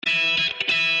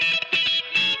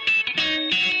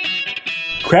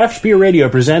Craft Beer Radio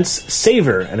presents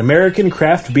Savor, an American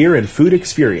craft beer and food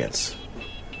experience.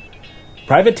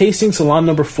 Private Tasting Salon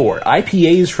Number 4,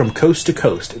 IPAs from Coast to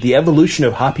Coast, the evolution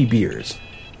of hoppy beers,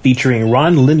 featuring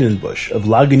Ron Lindenbush of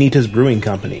Lagunitas Brewing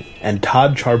Company and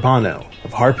Todd Charbonneau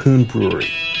of Harpoon Brewery.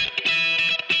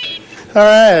 All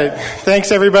right.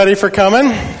 Thanks, everybody, for coming.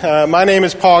 My name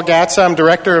is Paul Gatza. I'm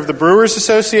director of the Brewers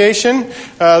Association.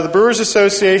 The Brewers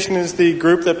Association is the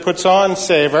group that puts on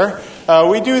Savor.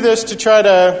 We do this to try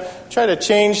to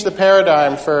change the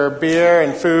paradigm for beer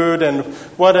and food and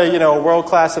what a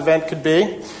world-class event could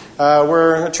be.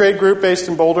 We're a trade group based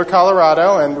in Boulder,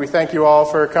 Colorado, and we thank you all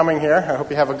for coming here. I hope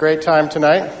you have a great time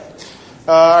tonight.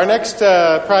 Our next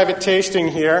private tasting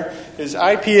here is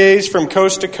IPAs from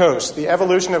Coast to Coast, the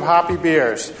evolution of hoppy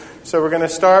beers. So we're going to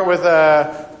start with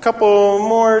a couple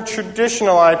more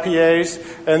traditional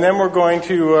IPAs, and then we're going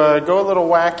to go a little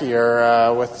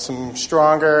wackier with some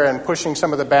stronger and pushing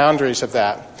some of the boundaries of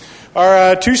that.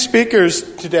 Our two speakers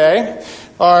today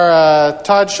are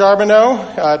Todd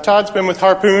Charbonneau. Todd's been with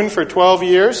Harpoon for 12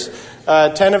 years,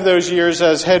 10 of those years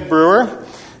as head brewer.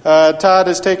 Todd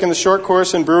has taken the short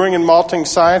course in brewing and malting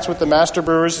science with the Master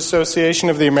Brewers Association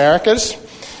of the Americas.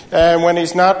 And when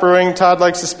he's not brewing, Todd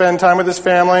likes to spend time with his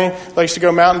family, likes to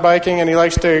go mountain biking, and he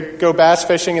likes to go bass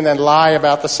fishing and then lie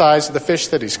about the size of the fish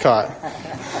that he's caught.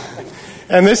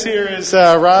 And this here is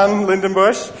Ron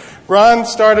Lindenbush. Ron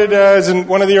started as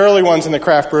one of the early ones in the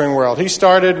craft brewing world. He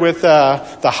started with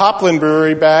the Hopland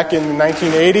Brewery back in the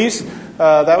 1980s.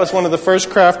 That was one of the first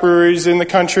craft breweries in the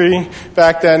country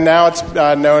back then. Now it's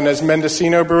known as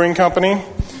Mendocino Brewing Company.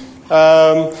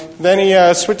 Then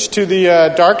he switched to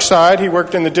the dark side. He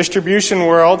worked in the distribution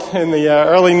world in the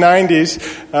early 90s.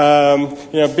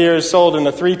 Beer is sold in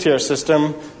a three-tier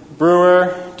system: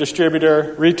 brewer,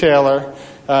 distributor, retailer.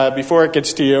 Before it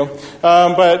gets to you.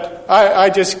 But I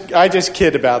just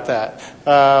kid about that.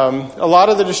 A lot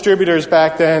of the distributors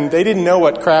back then, they didn't know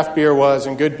what craft beer was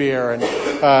and good beer.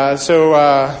 And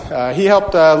so he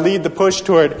helped lead the push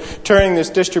toward turning this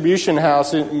distribution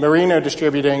house, Merino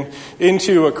Distributing,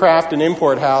 into a craft and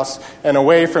import house and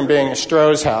away from being a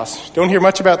Stroh's house. Don't hear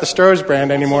much about the Stroh's brand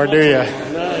anymore, do you?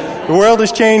 The world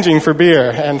is changing for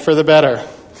beer and for the better.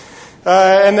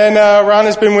 And then Ron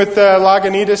has been with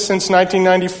Lagunitas since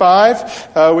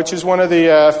 1995, which is one of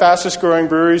the fastest growing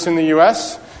breweries in the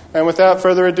U.S. And without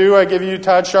further ado, I give you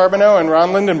Todd Charbonneau and Ron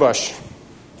Lindenbush.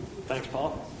 Thanks,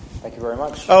 Paul. Thank you very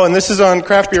much. Oh, and this is on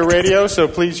Craft Beer Radio, so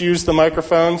please use the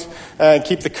microphones and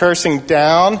keep the cursing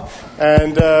down.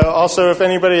 And also, if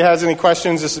anybody has any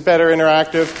questions, this is better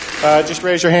interactive. Just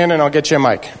raise your hand and I'll get you a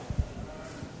mic.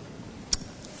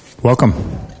 Welcome.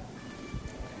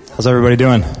 How's everybody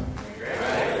doing?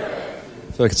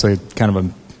 I feel like it's like kind of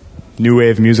a new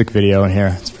wave music video in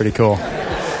here. It's pretty cool.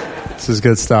 This is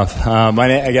good stuff.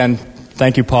 Again,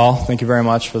 thank you, Paul. Thank you very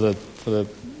much for the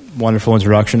wonderful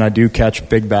introduction. I do catch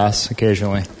big bass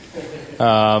occasionally.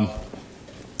 I'm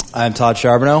Todd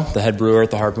Charbonneau, the head brewer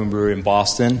at the Harpoon Brewery in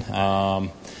Boston.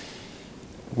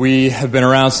 We have been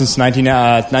around since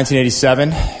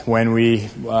 1987 when we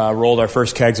rolled our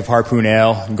first kegs of Harpoon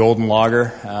Ale and Golden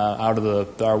Lager out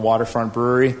of our waterfront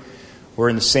brewery. We're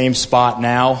in the same spot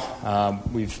now.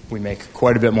 We make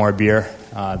quite a bit more beer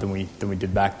than we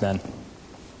did back then.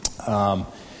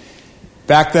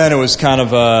 Back then, it was kind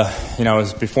of it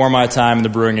was before my time in the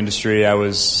brewing industry. I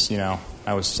think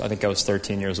I was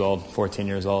 13 years old, 14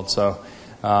 years old, so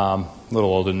a little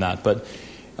older than that. But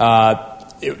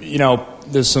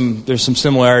there's some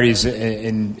similarities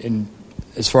in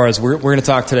as far as we're going to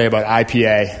talk today about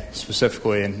IPA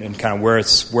specifically and kind of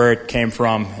where it came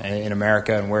from in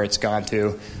America and where it's gone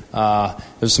to.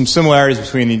 There's some similarities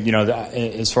between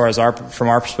as far as from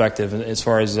our perspective, as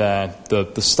far as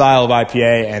the style of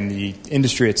IPA and the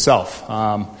industry itself.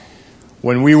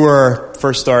 When we were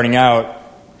first starting out,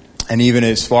 and even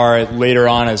as far later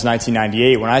on as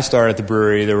 1998, when I started at the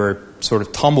brewery, there were sort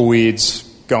of tumbleweeds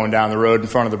going down the road in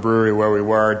front of the brewery where we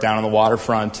were, down on the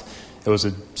waterfront. It was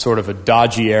a sort of a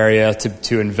dodgy area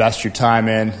to invest your time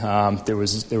in. There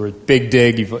were Big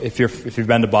Dig. If you've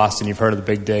been to Boston, you've heard of the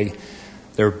Big Dig.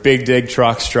 There were Big Dig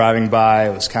trucks driving by.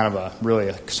 It was kind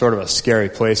of sort of a scary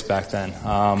place back then.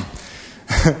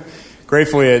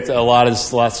 Gratefully, a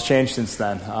lot's changed since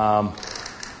then.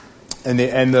 And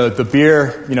the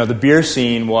beer, the beer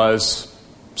scene was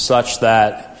such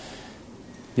that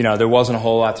there wasn't a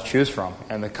whole lot to choose from.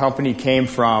 And the company came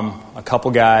from a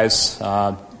couple guys.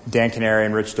 Dan Canary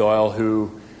and Rich Doyle,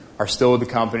 who are still with the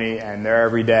company, and they're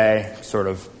every day sort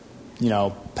of,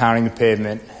 pounding the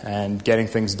pavement and getting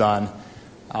things done.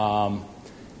 And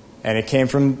it came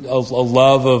from a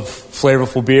love of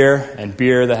flavorful beer and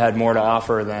beer that had more to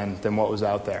offer than what was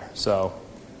out there. So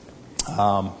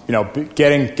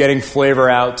getting flavor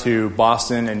out to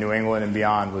Boston and New England and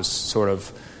beyond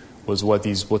was what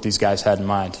these guys had in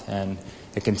mind, and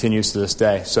it continues to this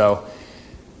day. So,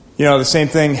 the same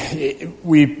thing.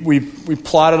 We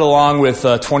plotted along with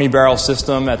a 20-barrel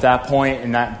system at that point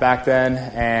and back then,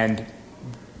 and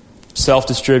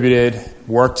self-distributed.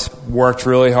 Worked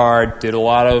really hard. Did a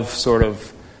lot of sort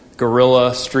of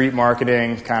guerrilla street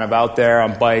marketing, kind of out there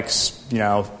on bikes,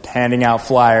 handing out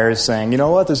flyers saying,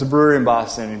 there's a brewery in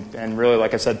Boston, and really,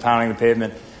 like I said, pounding the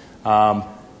pavement. Our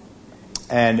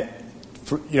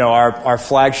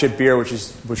flagship beer, which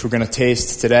we're going to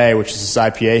taste today, which is this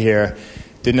IPA here,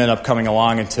 didn't end up coming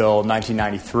along until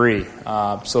 1993.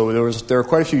 So there were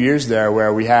quite a few years there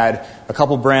where we had a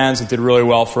couple brands that did really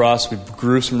well for us. We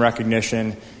grew some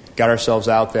recognition, got ourselves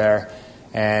out there,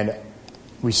 and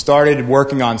we started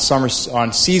working on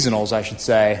seasonals, I should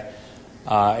say,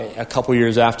 a couple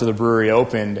years after the brewery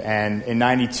opened. And in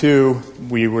 '92,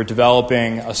 we were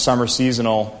developing a summer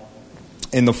seasonal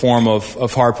in the form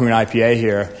of Harpoon IPA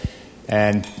here.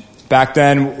 And back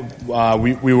then,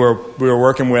 we were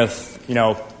working with,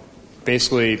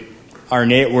 basically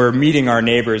we're meeting our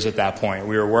neighbors at that point.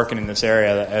 We were working in this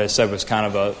area that, as I said, was kind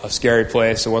of a scary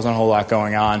place. There wasn't a whole lot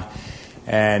going on.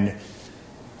 And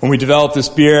when we developed this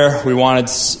beer, we wanted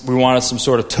some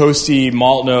sort of toasty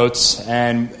malt notes,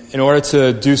 and in order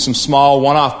to do some small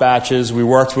one-off batches, we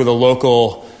worked with a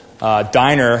local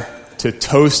diner to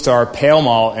toast our pale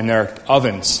malt in their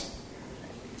ovens.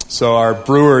 So our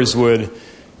brewers would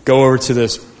go over to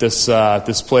this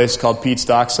place called Pete's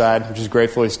Dockside, which is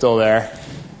gratefully still there,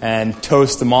 and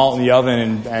toast the malt in the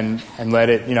oven and let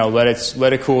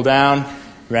it cool down,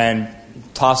 and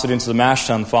toss it into the mash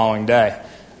tun the following day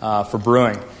for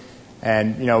brewing.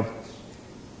 And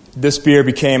this beer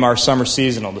became our summer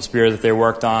seasonal. This beer that they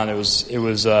worked on, it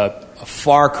was a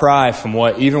far cry from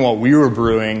what we were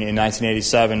brewing in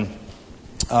 1987.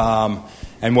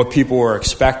 And what people were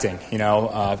expecting,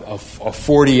 a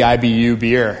 40 IBU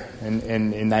beer in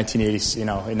 1980, in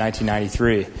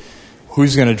 1993.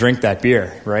 Who's going to drink that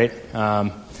beer, right?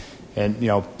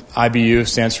 IBU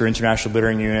stands for International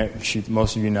Bittering Unit, which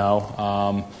most of you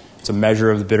know. It's a measure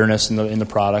of the bitterness in the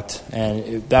product,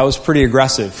 and that was pretty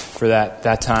aggressive for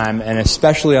that time, and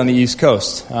especially on the East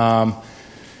Coast.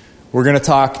 We're going to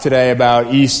talk today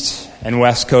about East and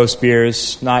West Coast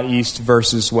beers, not East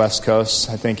versus West Coast.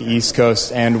 I think East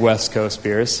Coast and West Coast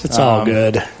beers. It's all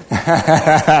good.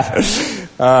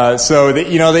 So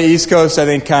the East Coast, I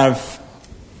think, kind of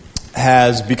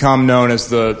has become known as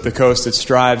the coast that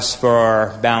strives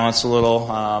for balance a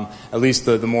little. At least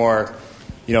the more,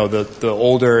 the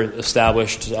older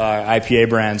established IPA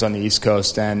brands on the East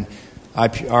Coast, and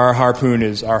our Harpoon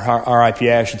our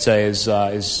IPA, I should say, is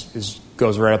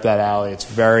goes right up that alley. It's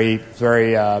very,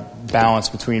 very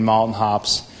balanced between malt and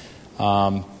hops.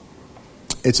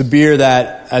 It's a beer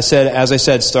that, as I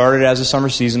said, started as a summer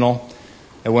seasonal.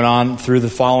 It went on through the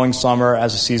following summer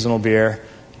as a seasonal beer.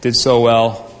 It did so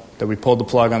well that we pulled the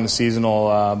plug on the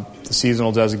seasonal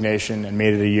designation and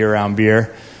made it a year-round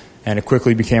beer. And it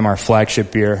quickly became our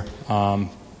flagship beer. And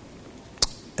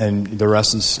the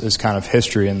rest is kind of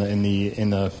history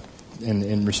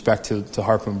in respect to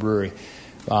Harpoon Brewery.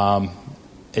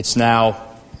 It's now,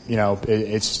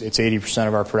 it's 80%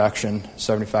 of our production,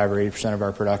 75 or 80% of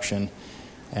our production,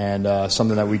 and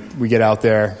something that we get out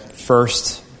there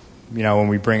first. When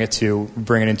we bring it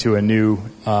into a new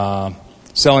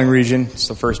selling region, it's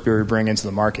the first beer we bring into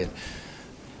the market.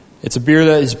 It's a beer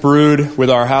that is brewed with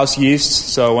our house yeast.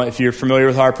 So if you're familiar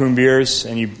with Harpoon beers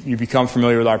and you become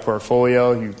familiar with our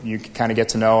portfolio, you kind of get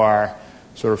to know our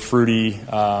sort of fruity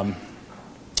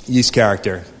yeast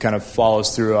character. Kind of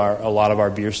follows through a lot of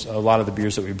our beers, a lot of the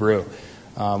beers that we brew.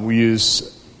 We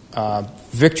use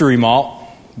Victory Malt,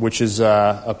 which is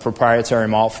a proprietary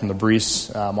malt from the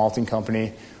Breese Malting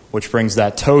Company, which brings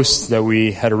that toast that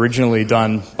we had originally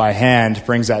done by hand,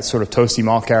 brings that sort of toasty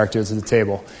malt character to the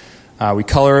table. We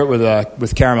color it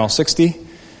with Caramel 60,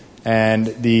 and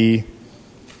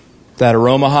that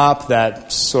aroma hop,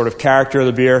 that sort of character of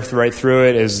the beer right through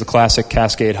it is the classic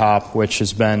Cascade hop, which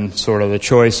has been sort of the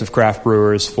choice of craft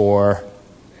brewers for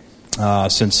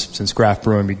since craft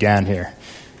brewing began here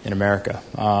in America.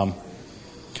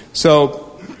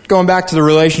 So going back to the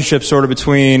relationship sort of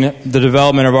between the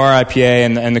development of our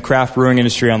IPA and the craft brewing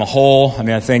industry on the whole,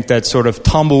 I think that sort of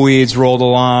tumbleweeds rolled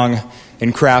along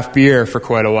in craft beer for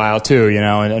quite a while too,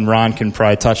 and Ron can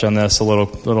probably touch on this a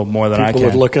little more than I can.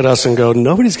 People would look at us and go,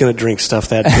 nobody's going to drink stuff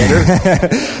that bitter.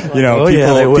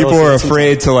 People were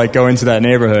afraid to go into that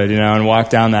neighborhood, and walk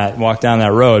down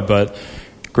that road. But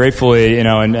gratefully,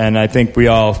 and I think we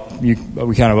all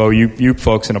we kind of owe you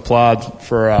folks an applaud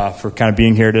for kind of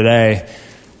being here today.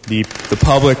 The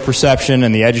public perception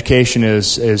and the education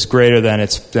is greater than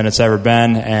it's ever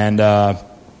been, and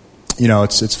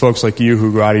it's folks like you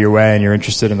who go out of your way and you're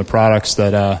interested in the products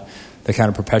that kind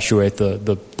of perpetuate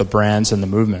the brands and the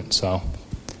movement. So,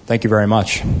 thank you very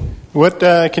much. What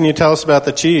can you tell us about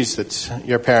the cheese that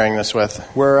you're pairing this with?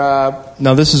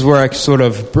 This is where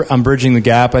I'm bridging the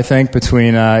gap, I think,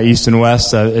 between East and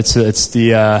West. It's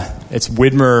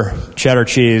Widmer cheddar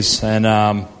cheese,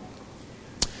 and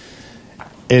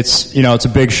it's a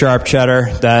big sharp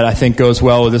cheddar that I think goes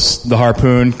well with the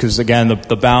Harpoon, because again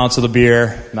the balance of the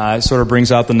beer it sort of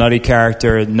brings out the nutty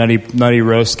character, nutty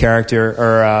roast character,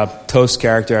 or toast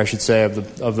character, I should say,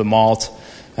 of the malt.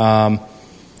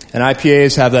 And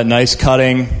IPAs have that nice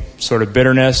cutting sort of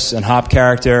bitterness and hop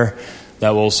character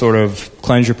that will sort of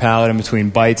cleanse your palate in between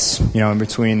bites, in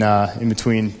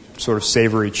between sort of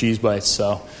savory cheese bites.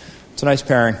 So it's a nice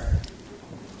pairing.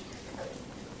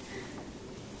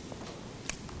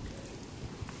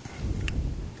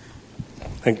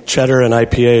 I think cheddar and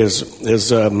IPA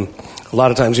is a lot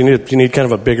of times you need kind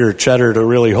of a bigger cheddar to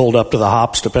really hold up to the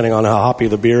hops, depending on how hoppy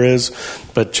the beer is.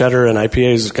 But cheddar and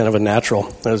IPA is kind of a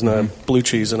natural. There's no blue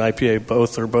cheese and IPA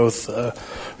both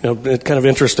kind of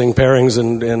interesting pairings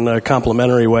in a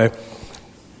complementary way.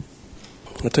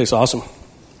 It tastes awesome.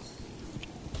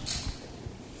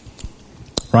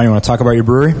 Ryan, you want to talk about your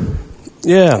brewery?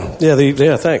 Yeah.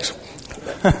 Thanks.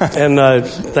 And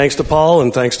thanks to Paul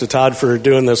and thanks to Todd for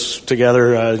doing this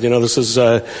together. This is,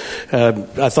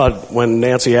 I thought when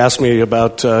Nancy asked me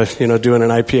about, doing an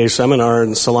IPA seminar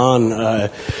in Salon,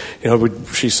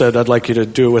 she said, I'd like you to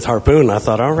do it with Harpoon. I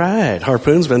thought, all right,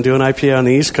 Harpoon's been doing IPA on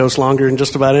the East Coast longer than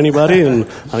just about anybody, and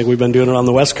I think we've been doing it on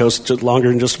the West Coast longer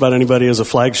than just about anybody as a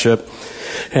flagship.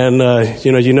 And,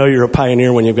 you're a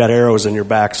pioneer when you've got arrows in your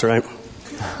backs, right?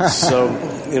 So,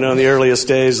 in the earliest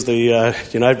days,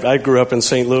 I grew up in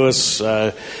St. Louis,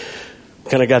 kind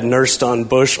of got nursed on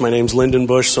Bush. My name's Lyndon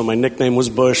Bush, so my nickname was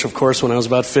Bush. Of course, when I was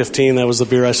about 15, that was the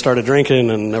beer I started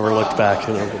drinking and never looked back.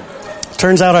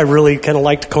 Turns out I really kind of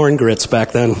liked corn grits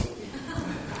back then.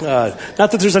 Not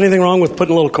that there's anything wrong with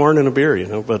putting a little corn in a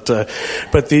beer, but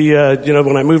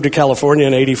when I moved to California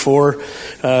in '84,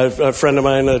 a friend of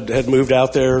mine had moved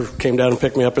out there, came down and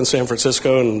picked me up in San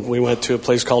Francisco, and we went to a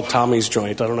place called Tommy's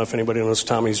Joint. I don't know if anybody knows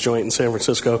Tommy's Joint in San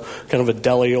Francisco. Kind of a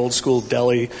deli, old school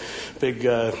deli, big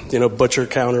butcher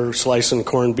counter, slicing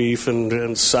corned beef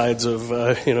and sides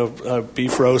of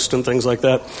beef roast and things like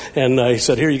that. And he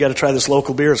said, "Here, you got to try this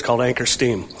local beer. It's called Anchor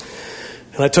Steam."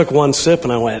 And I took one sip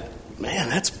and I went, "Man,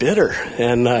 that's bitter."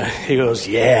 And he goes,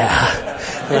 "Yeah."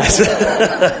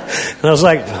 And I was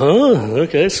like, "Huh,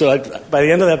 okay." So by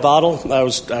the end of that bottle, I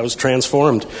was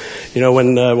transformed.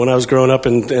 When I was growing up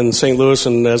in St. Louis,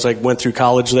 and as I went through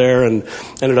college there, and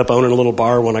ended up owning a little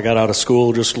bar when I got out of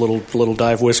school, just a little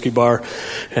dive whiskey bar.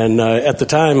 And at the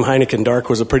time, Heineken Dark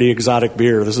was a pretty exotic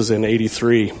beer. This is in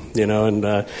 '83,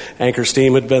 and Anchor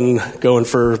Steam had been going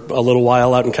for a little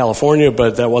while out in California,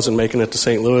 but that wasn't making it to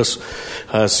St. Louis.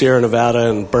 Sierra Nevada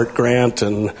and Burt Grant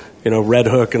and Red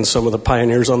Hook and some of the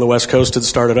pioneers on the West Coast had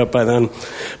started up by then.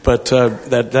 But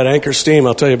that Anchor Steam,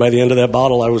 I'll tell you, by the end of that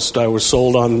bottle, I was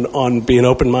sold on being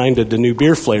open-minded to new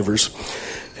beer flavors.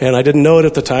 And I didn't know it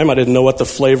at the time. I didn't know what the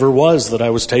flavor was that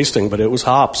I was tasting, but it was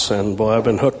hops. And boy, I've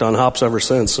been hooked on hops ever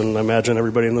since. And I imagine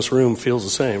everybody in this room feels the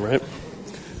same, right?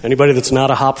 Anybody that's not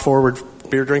a hop-forward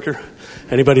beer drinker?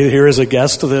 Anybody here is a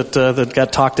guest that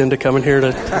got talked into coming here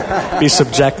to be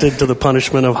subjected to the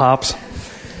punishment of hops?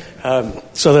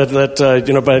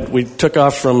 But we took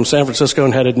off from San Francisco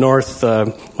and headed north.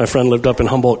 My friend lived up in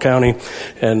Humboldt County,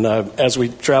 and as we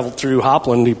traveled through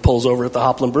Hopland, he pulls over at the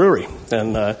Hopland Brewery,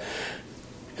 and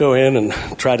go in and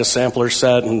try a sampler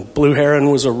set. And Blue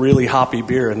Heron was a really hoppy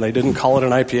beer, and they didn't call it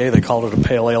an IPA; they called it a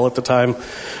pale ale at the time.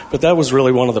 But that was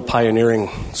really one of the pioneering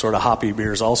sort of hoppy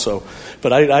beers also.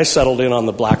 But I settled in on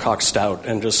the Black Hawk Stout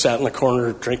and just sat in the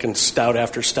corner drinking stout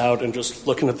after stout and just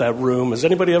looking at that room. Has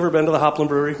anybody ever been to the Hopland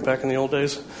Brewery back in the old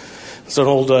days? It's an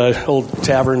old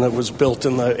tavern that was built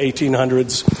in the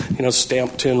 1800s,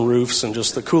 stamped tin roofs and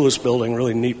just the coolest building,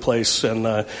 really neat place.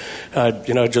 And,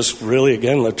 just really,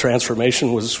 again, the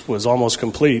transformation was almost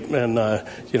complete. And,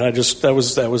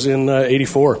 that was in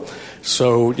 84.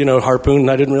 So, Harpoon,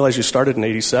 I didn't realize you started in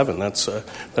 87. That's a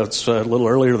little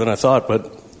earlier than I thought. But,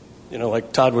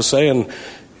 like Todd was saying,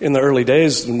 in the early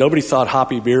days, nobody thought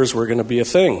hoppy beers were going to be a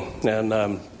thing. And,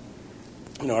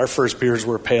 our first beers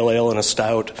were pale ale and a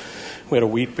stout. We had a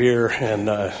wheat beer, and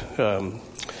I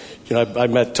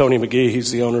met Tony McGee. He's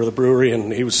the owner of the brewery,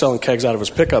 and he was selling kegs out of his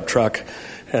pickup truck,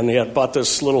 and he had bought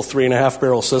this little 3.5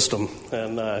 barrel system,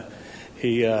 and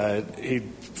he'd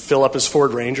fill up his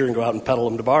Ford Ranger and go out and pedal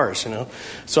them to bars, you know.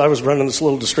 So I was running this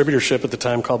little distributorship at the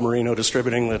time called Marino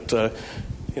Distributing that,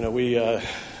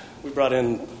 we brought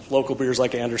in local beers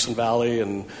like Anderson Valley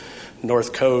and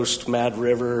North Coast, Mad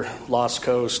River, Lost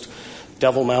Coast.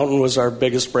 Devil Mountain was our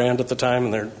biggest brand at the time,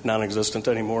 and they're non-existent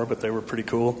anymore, but they were pretty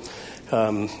cool.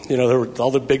 There were all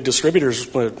the big distributors,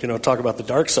 talk about the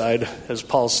dark side, as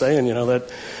Paul's saying,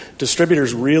 that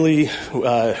distributors really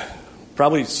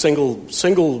probably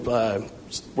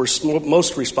were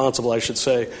most responsible, I should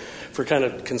say, for kind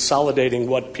of consolidating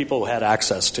what people had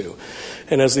access to.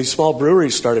 And as these small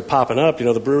breweries started popping up,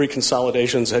 the brewery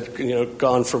consolidations had,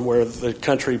 gone from where the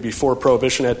country before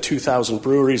Prohibition had 2,000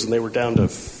 breweries, and they were down to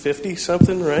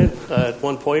 50-something, right? At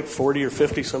one point, 40 or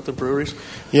 50-something breweries?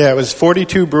 Yeah, it was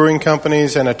 42 brewing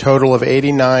companies and a total of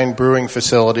 89 brewing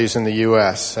facilities in the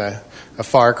U.S., a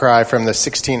far cry from the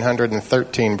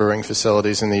 1,613 brewing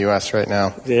facilities in the U.S. right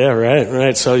now. Yeah,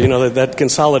 right. So, that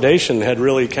consolidation had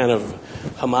really kind of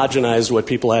homogenized what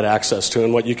people had access to,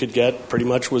 and what you could get pretty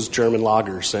much was German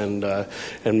lagers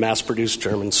and mass-produced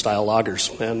German-style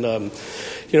lagers. And,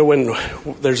 when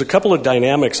there's a couple of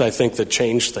dynamics, I think, that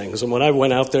changed things. And when I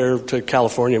went out there to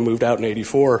California, moved out in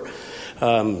 '84,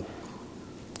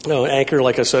 Anchor,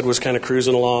 like I said, was kind of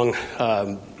cruising along.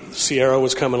 Sierra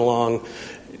was coming along.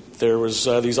 There was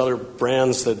these other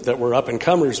brands that were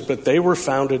up-and-comers, but they were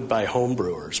founded by home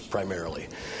brewers primarily.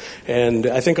 And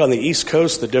I think on the East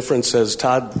Coast, the difference, as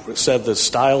Todd said, the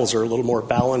styles are a little more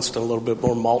balanced and a little bit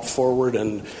more malt-forward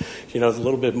and, a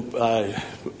little bit, a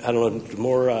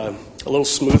little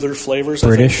smoother flavors.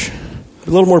 British? A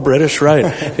little more British, right.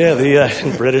 Yeah,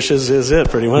 the British is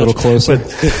it, pretty much. A little closer. But,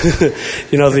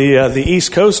 the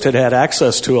East Coast had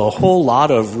access to a whole lot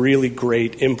of really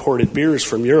great imported beers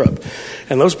from Europe.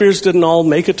 And those beers didn't all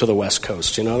make it to the West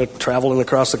Coast. Traveling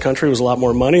across the country was a lot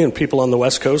more money, and people on the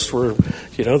West Coast were,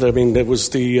 it was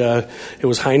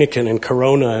Heineken and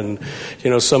Corona and,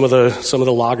 some of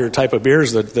the lager type of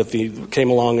beers that came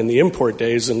along in the import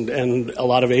days, and a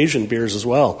lot of Asian beers as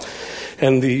well.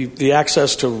 And the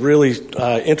access to really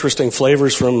interesting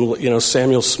flavors from,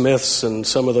 Samuel Smith's and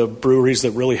some of the breweries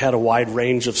that really had a wide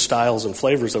range of styles and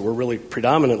flavors that were really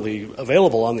predominantly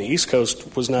available on the East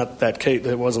Coast was not that case.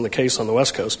 It wasn't the case on the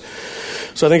West Coast.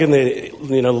 So I think in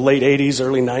the late 80s,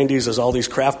 early 90s, as all these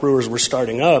craft brewers were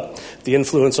starting up, the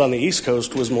influence on the East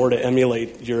Coast was more to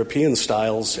emulate European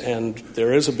styles, and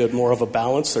there is a bit more of a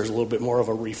balance. There's a little bit more of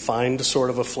a refined sort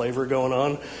of a flavor going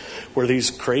on, where these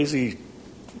crazy...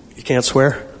 You can't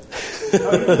swear?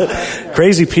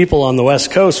 Crazy people on the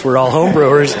West Coast were all home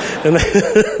brewers, and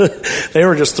they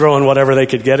were just throwing whatever they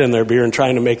could get in their beer and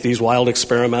trying to make these wild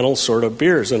experimental sort of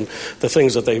beers. And the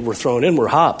things that they were throwing in were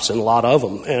hops, and a lot of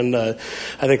them. And I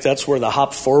think that's where the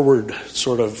hop-forward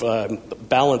sort of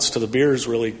balance to the beers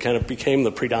really kind of became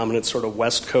the predominant sort of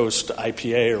West Coast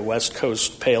IPA or West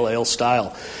Coast Pale Ale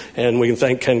style. And we can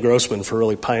thank Ken Grossman for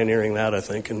really pioneering that, I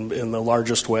think, in the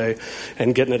largest way,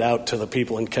 and getting it out to the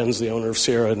people. And Ken's the owner of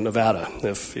Sierra Nevada,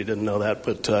 if you didn't know that.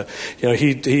 But,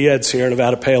 he had Sierra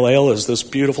Nevada Pale Ale as this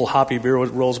beautiful hoppy beer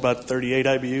that rolls about 38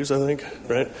 IBUs, I think,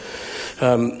 right?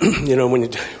 Our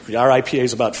IPA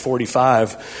is about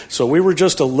 45, so we were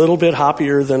just a little bit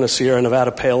hoppier than a Sierra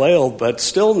Nevada Pale Ale, but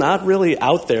still not really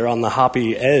out there on the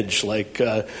hoppy edge like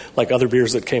other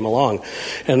beers that came along.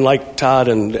 And like Todd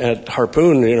and at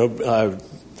Harpoon,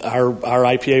 our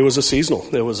IPA was a seasonal.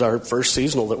 It was our first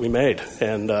seasonal that we made,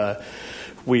 and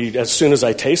as soon as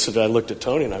I tasted it, I looked at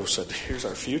Tony and I said, "Here's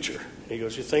our future." He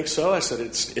goes, "You think so?" I said,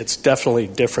 "It's definitely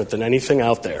different than anything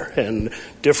out there, and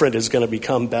different is going to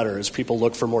become better as people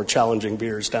look for more challenging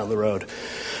beers down the road."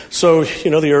 So,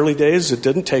 the early days, it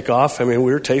didn't take off. I mean,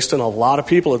 we were tasting a lot of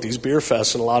people at these beer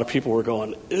fests, and a lot of people were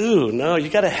going, "Ooh, no, you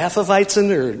got a Hefeweizen?"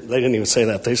 Or they didn't even say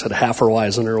that. They said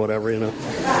Haferweizen or whatever,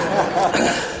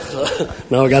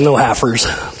 No, we got no Haffers.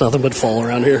 Nothing but full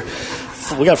around here.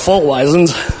 We got full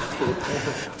Weizens.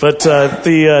 But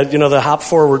the hop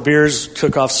forward beers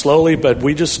took off slowly, but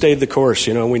we just stayed the course.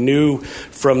 We knew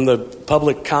from the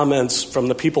public comments from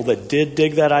the people that did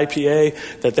dig that IPA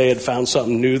that they had found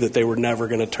something new that they were never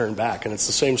going to turn back. And it's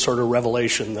the same sort of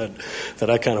revelation that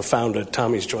I kind of found at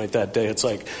Tommy's joint that day. It's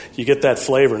like you get that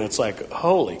flavor and it's like,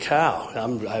 holy cow,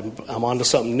 I'm onto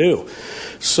something new.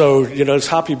 So it's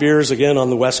hoppy beers again on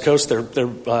the West Coast. They're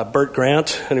Burt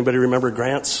Grant. Anybody remember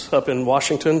Grant's up in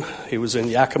Washington? He was in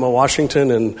Yakima,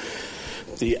 Washington, and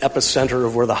the epicenter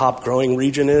of where the hop growing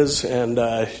region is. And,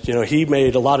 he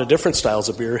made a lot of different styles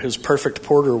of beer. His Perfect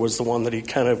Porter was the one that he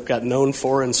kind of got known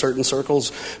for in certain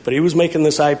circles. But he was making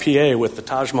this IPA with the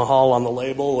Taj Mahal on the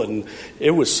label, and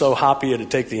it was so hoppy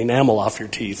it'd take the enamel off your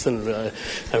teeth. And,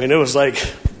 it was like,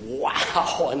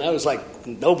 wow. And I was like,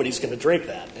 nobody's going to drink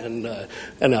that,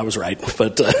 and I was right,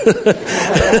 but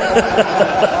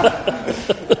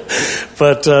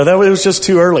but it was just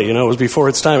too early. It was before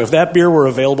its time. If that beer were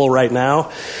available right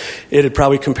now, it'd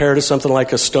probably compare to something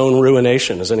like a Stone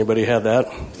Ruination. Has anybody had that?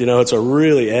 It's a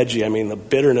really edgy. The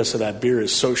bitterness of that beer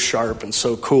is so sharp and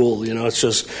so cool. It's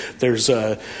just there's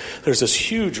this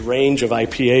huge range of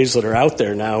IPAs that are out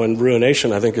there now, and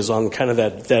Ruination, I think, is on kind of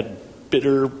that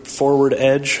bitter forward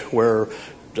edge where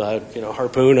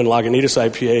Harpoon and Lagunitas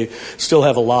IPA still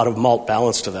have a lot of malt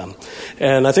balance to them.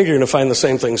 And I think you're going to find the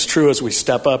same things true as we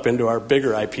step up into our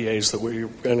bigger IPAs that we're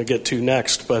going to get to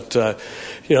next. But, the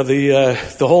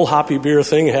whole hoppy beer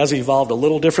thing has evolved a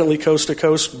little differently coast to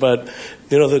coast, but,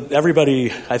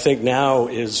 everybody, I think, now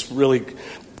is really...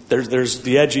 There's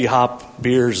the edgy hop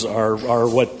beers are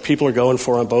what people are going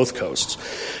for on both coasts,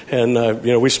 and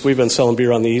we've been selling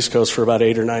beer on the East Coast for about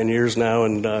 8 or 9 years now,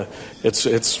 and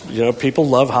it's people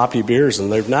love hoppy beers,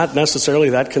 and they're not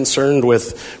necessarily that concerned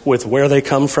with where they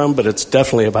come from, but it's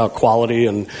definitely about quality,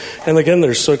 and again,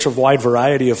 there's such a wide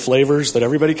variety of flavors that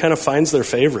everybody kind of finds their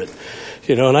favorite.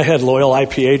 And I had loyal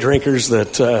IPA drinkers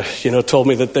that, told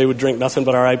me that they would drink nothing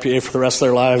but our IPA for the rest of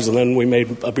their lives, and then we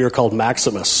made a beer called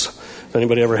Maximus.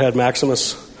 Anybody ever had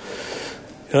Maximus?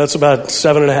 That's about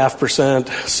 7.5%,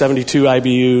 72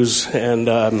 IBUs, and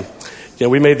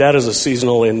we made that as a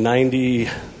seasonal in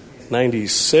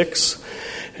 96.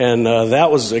 And that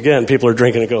was, again, people are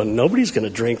drinking it going, nobody's going to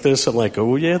drink this. I'm like,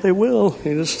 oh, yeah, they will.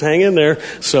 You just hang in there.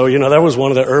 So, that was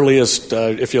one of the earliest,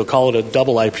 if you'll call it a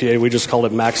double IPA, we just called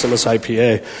it Maximus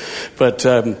IPA. But,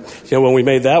 when we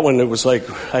made that one, it was like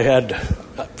I had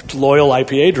loyal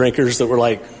IPA drinkers that were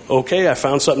like, okay, I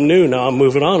found something new, now I'm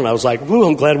moving on. And I was like, woo,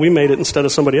 I'm glad we made it instead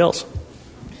of somebody else.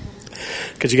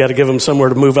 Because you got to give them somewhere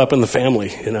to move up in the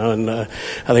family, and I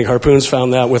think Harpoon's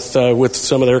found that with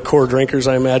some of their core drinkers,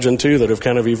 I imagine, too, that have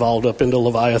kind of evolved up into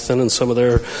Leviathan and some of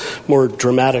their more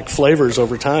dramatic flavors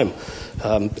over time.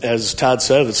 As Todd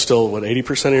said, it's still,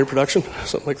 80% of your production?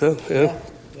 Something like that?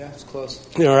 Yeah, it's close.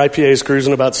 Our IPA is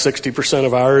cruising about 60%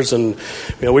 of ours, and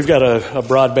we've got a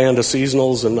broad band of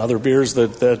seasonals and other beers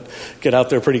that get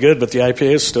out there pretty good, but the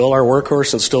IPA is still our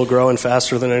workhorse and still growing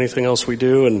faster than anything else we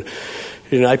do. And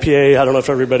IPA, I don't know if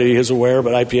everybody is aware,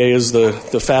 but IPA is the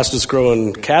fastest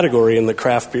growing category in the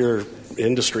craft beer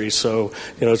industry. So,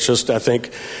 it's just, I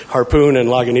think Harpoon and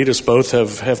Lagunitas both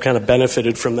have kind of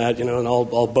benefited from that, and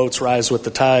all boats rise with the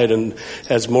tide. And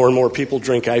as more and more people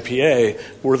drink IPA,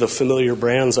 we're the familiar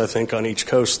brands, I think, on each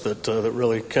coast that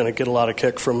really kind of get a lot of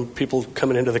kick from people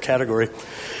coming into the category.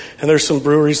 And there's some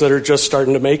breweries that are just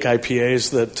starting to make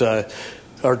IPAs that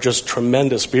are just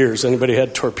tremendous beers. Anybody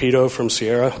had Torpedo from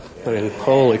Sierra?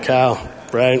 Holy cow.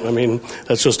 Right?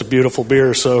 That's just a beautiful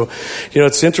beer. So,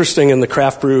 it's interesting in the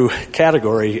craft brew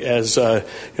category as,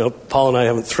 Paul and I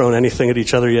haven't thrown anything at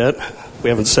each other yet. We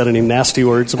haven't said any nasty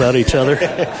words about each other.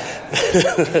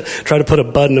 Try to put a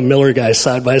Bud and a Miller guy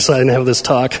side by side and have this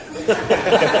talk.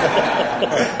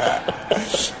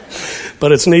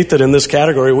 But it's neat that in this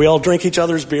category, we all drink each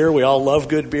other's beer. We all love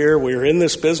good beer. We're in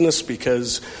this business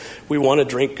because we want to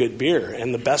drink good beer.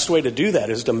 And the best way to do that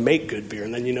is to make good beer.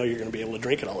 And then you're going to be able to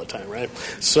drink it all the time, right?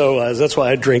 So that's why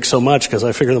I drink so much, because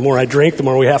I figure the more I drink, the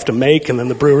more we have to make. And then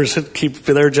the brewers keep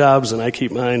their jobs and I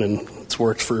keep mine. And it's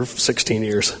worked for 16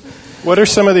 years. What are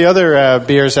some of the other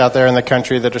beers out there in the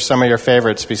country that are some of your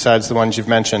favorites besides the ones you've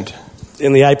mentioned?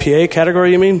 In the IPA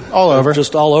category, you mean? All over.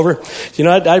 Just all over.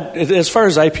 As far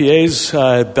as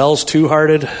IPAs, Bell's Two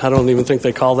Hearted, I don't even think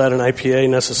they call that an IPA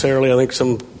necessarily. I think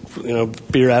some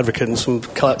beer advocate and some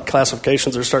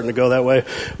classifications are starting to go that way.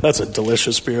 That's a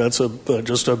delicious beer. That's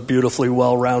just a beautifully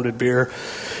well-rounded beer.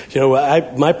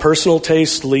 My personal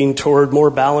taste lean toward more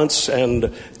balance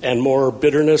and more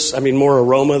bitterness. more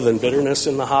aroma than bitterness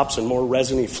in the hops and more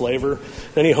resiny flavor.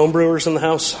 Any homebrewers in the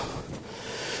house?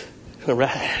 All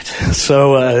right.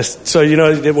 So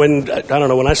when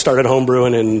I started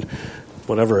homebrewing in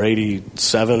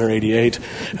 87 or 88,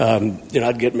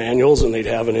 I'd get manuals and they'd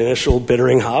have an initial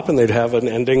bittering hop and they'd have an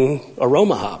ending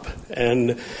aroma hop.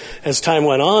 And as time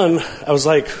went on, I was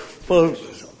like, well,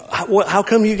 how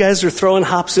come you guys are throwing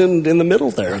hops in the middle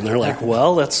there? And they're like,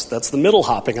 well, that's the middle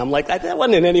hopping. I'm like, that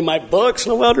wasn't in any of my books.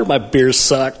 No wonder my beer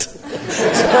sucked.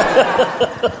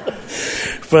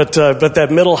 But that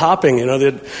middle hopping,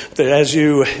 as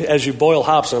you boil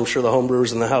hops, and I'm sure the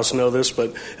homebrewers in the house know this,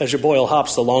 but as you boil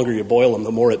hops, the longer you boil them,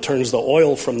 the more it turns the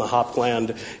oil from the hop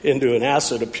gland into an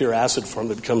acid, a pure acid form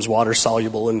that becomes water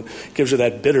soluble and gives you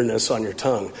that bitterness on your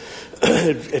tongue.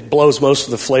 it blows most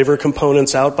of the flavor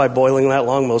components out by boiling that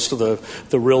long. Most of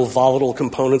the real volatile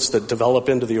components that develop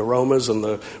into the aromas and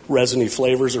the resiny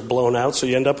flavors are blown out, so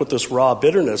you end up with this raw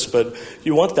bitterness. But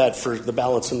you want that for the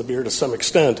balance in the beer to some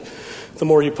extent. The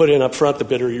more you put in up front, the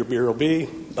bitterer your beer will be.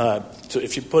 So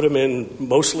if you put them in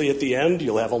mostly at the end,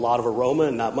 you'll have a lot of aroma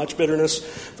and not much bitterness.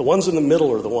 The ones in the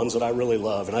middle are the ones that I really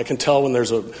love. And I can tell when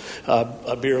there's a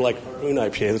beer like Maroon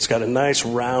IPA that's got a nice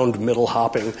round middle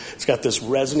hopping. It's got this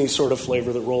resiny sort of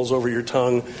flavor that rolls over your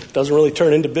tongue. It doesn't really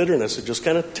turn into bitterness. It just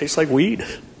kind of tastes like weed,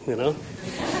 you know?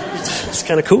 It's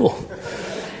kind of cool.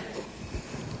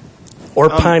 Or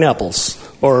pineapples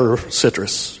or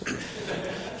citrus.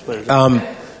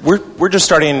 We're just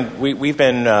starting. We've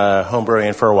been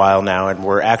homebrewing for a while now, and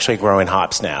we're actually growing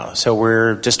hops now. So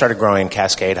we're just started growing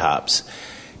Cascade hops.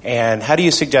 And how do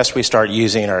you suggest we start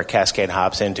using our Cascade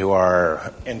hops into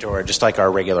our just like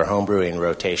our regular homebrewing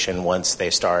rotation once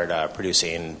they start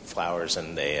producing flowers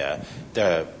and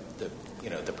the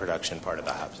production part of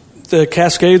the hops? The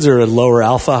Cascades are a lower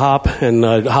alpha hop, and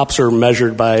hops are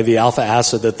measured by the alpha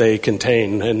acid that they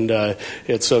contain. And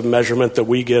it's a measurement that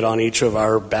we get on each of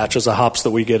our batches of hops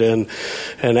that we get in.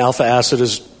 And alpha acid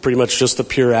is pretty much just the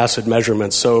pure acid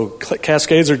measurements. So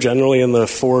Cascades are generally in the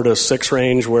 4 to 6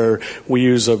 range, where we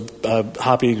use a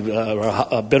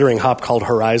bittering hop called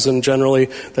Horizon generally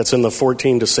that's in the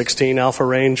 14 to 16 alpha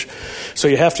range. So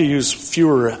you have to use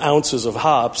fewer ounces of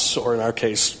hops, or in our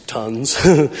case tons,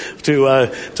 to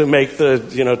make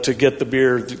to get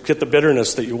the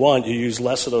bitterness that you want. You use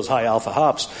less of those high alpha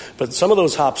hops, but some of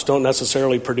those hops don't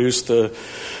necessarily produce the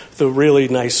really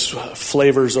nice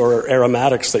flavors or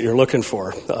aromatics that you're looking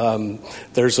for.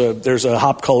 There's a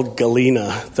hop called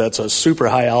Galena that's a super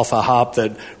high alpha hop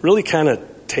that really kind of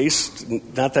tastes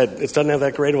it doesn't have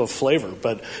that great of a flavor,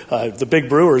 but the big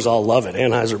brewers all love it.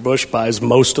 Anheuser-Busch buys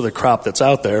most of the crop that's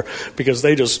out there because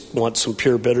they just want some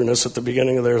pure bitterness at the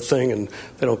beginning of their thing, and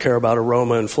they don't care about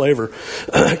aroma and flavor.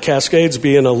 Cascades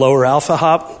being a lower alpha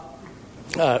hop,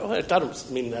 I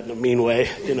don't mean that in a mean way,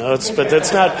 but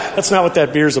that's not what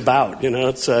that beer's about,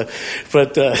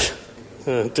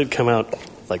 it did come out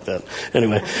like that.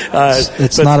 Anyway,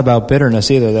 it's not about bitterness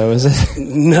either, though, is it?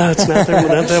 No, it's not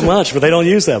that much, but they don't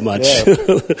use that much. Yeah.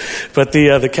 But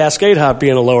the Cascade hop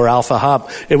being a lower alpha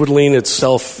hop, it would lean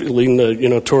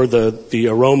toward the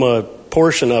aroma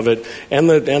portion of it and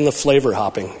the flavor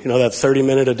hopping. That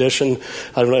 30-minute addition.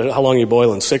 I don't know how long you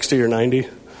boiling, 60 or 90.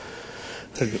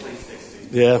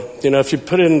 Yeah, if you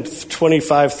put in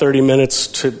 25, 30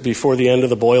 minutes before the end of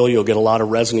the boil, you'll get a lot of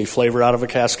resiny flavor out of a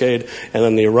Cascade, and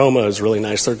then the aroma is really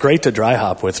nice. They're great to dry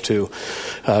hop with, too.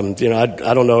 I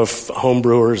don't know if home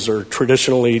brewers are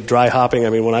traditionally dry hopping. I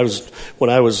mean, when I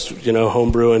was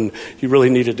home brewing, you really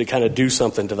needed to kind of do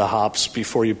something to the hops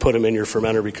before you put them in your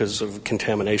fermenter because of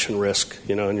contamination risk,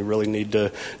 and you really need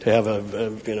to have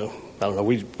I don't know,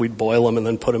 we'd boil them and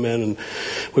then put them in, and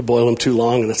we boil them too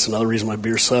long, and that's another reason my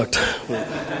beer sucked.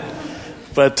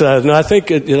 But no, I think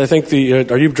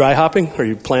are you dry hopping? Or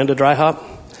you plan to dry hop?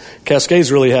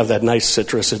 Cascades really have that nice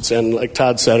citrus. And like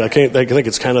Todd said, I think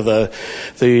it's kind of the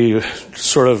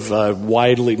sort of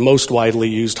most widely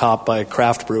used hop by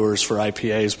craft brewers for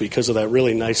IPAs because of that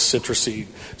really nice citrusy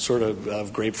sort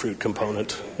of grapefruit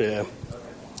component. Yeah.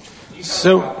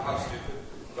 So.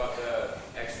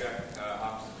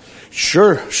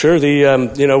 Sure. There's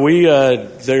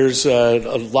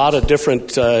a lot of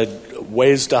different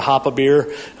ways to hop a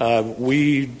beer.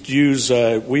 We use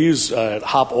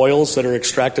hop oils that are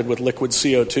extracted with liquid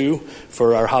CO2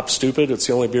 for our Hop Stupid. It's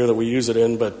the only beer that we use it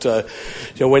in. But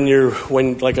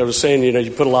when like I was saying,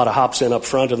 you put a lot of hops in up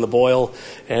front in the boil,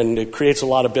 and it creates a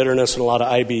lot of bitterness and a lot of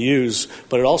IBUs.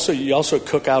 But you also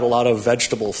cook out a lot of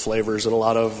vegetable flavors and a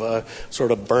lot of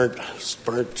sort of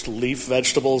burnt leaf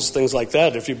vegetables, things like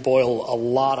that. If you boil a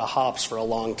lot of hops for a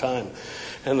long time.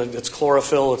 And it's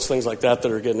chlorophyll, it's things like that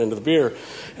are getting into the beer.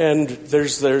 And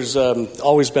there's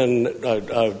always been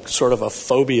a sort of a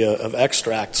phobia of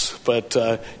extracts, but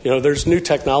there's new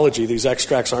technology. These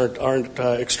extracts aren't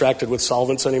extracted with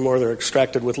solvents anymore. They're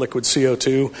extracted with liquid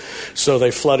CO2. So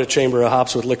they flood a chamber of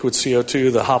hops with liquid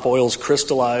CO2. The hop oils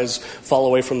crystallize, fall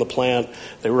away from the plant.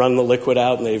 They run the liquid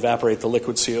out and they evaporate the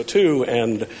liquid CO2,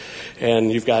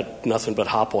 and you've got nothing but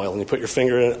hop oil. And you put your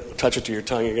finger in it, touch it to your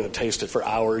tongue, you're going to taste it for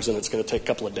hours, and it's going to take a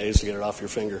couple of days to get it off your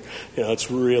finger.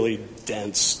 It's really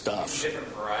dense stuff. Different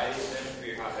varieties for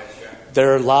your hop extract?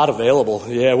 There are a lot available.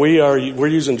 Yeah, we're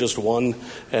using just one,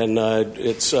 and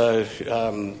it's I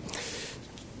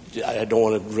don't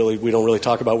want to really. We don't really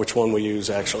talk about which one we use.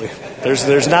 Actually,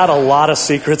 there's not a lot of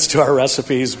secrets to our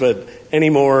recipes, but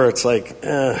anymore it's like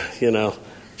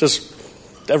just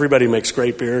everybody makes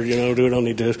great beer. We don't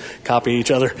need to copy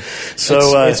each other.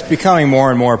 So it's becoming more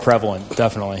and more prevalent.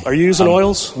 Definitely. Are you using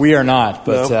oils? We are not,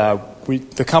 but No?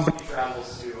 the company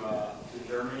travels to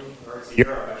Germany or to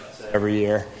Europe, I should say, every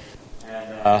year.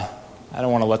 And I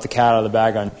don't want to let the cat out of the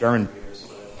bag on German beers,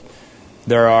 but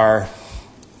there are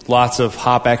lots of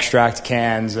hop extract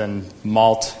cans and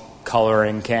malt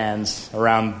coloring cans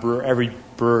around every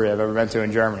brewery I've ever been to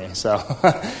in Germany. So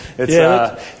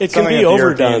it can be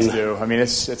overdone. Do. I mean,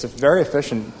 it's a very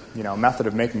efficient method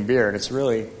of making beer, and it's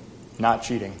really not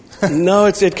cheating. No,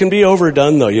 it can be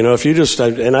overdone though. If you just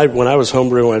when I was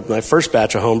homebrewing my first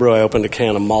batch of homebrew, I opened a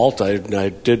can of malt. I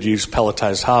did use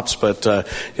pelletized hops, but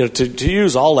to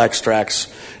use all extracts,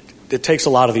 it takes a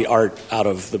lot of the art out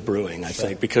of the brewing, I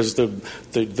think, because the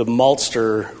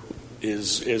maltster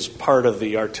is part of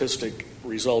the artistic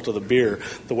result of the beer.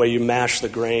 The way you mash the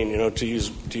grain, to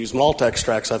use malt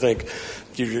extracts, I think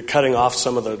you're cutting off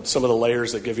some of the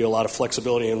layers that give you a lot of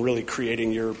flexibility and really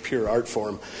creating your pure art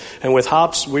form. And with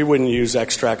hops, we wouldn't use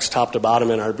extracts top to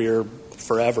bottom in our beer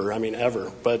forever. I mean,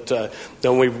 ever. But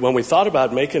then when we thought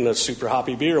about making a super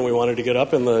hoppy beer and we wanted to get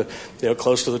up in the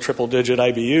close to the triple digit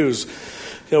IBUs,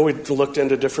 we looked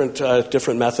into different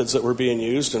methods that were being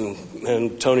used,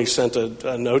 and Tony sent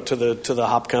a note to the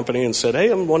hop company and said,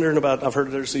 "Hey, I'm wondering about. I've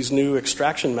heard there's these new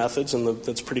extraction methods, and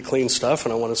that's pretty clean stuff,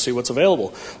 and I want to see what's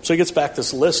available." So he gets back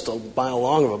this list a mile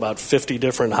long of about 50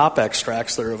 different hop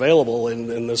extracts that are available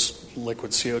in this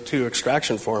liquid CO2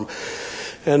 extraction form,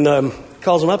 and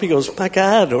calls him up. He goes, "My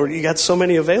God, or you got so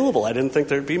many available. I didn't think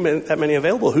there'd be that many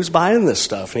available. Who's buying this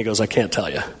stuff?" And he goes, "I can't tell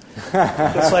you."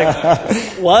 It's like,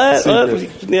 what?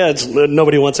 Yeah,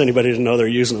 nobody wants anybody to know they're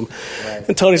using them. Right.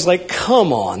 And Tony's like,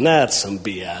 "Come on, that's some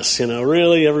BS.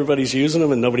 Really, everybody's using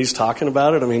them and nobody's talking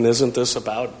about it. I mean, isn't this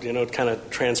about kind of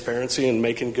transparency and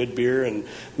making good beer and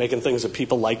making things that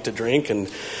people like to drink?" And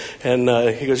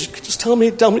he goes, "Just tell me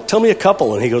a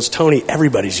couple." And he goes, "Tony,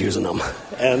 everybody's using them."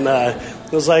 And I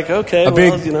was like, okay,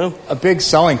 a big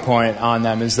selling point on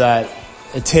them is that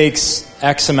it takes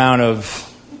X amount of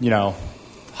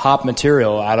hop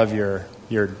material out of your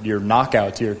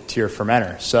knockout to your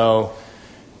fermenter. So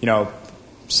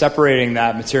separating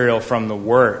that material from the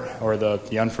wort or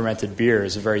the unfermented beer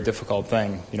is a very difficult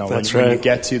thing. When you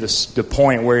get to the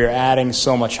point where you're adding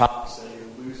so much hops that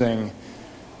you're losing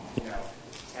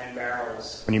 10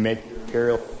 barrels when you make your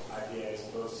imperial IPA as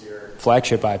opposed to your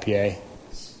flagship IPA.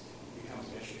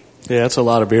 Yeah, it's a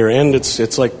lot of beer, and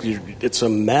it's like it's a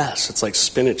mess. It's like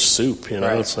spinach soup,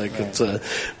 Right, It's like right.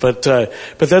 but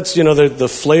that's the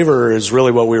flavor is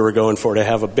really what we were going for, to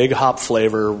have a big hop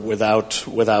flavor without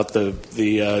the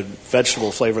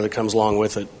vegetable flavor that comes along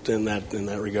with it in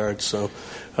that regard. So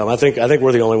I think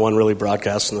we're the only one really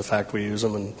broadcasting the fact we use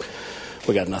them, and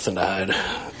we got nothing to hide.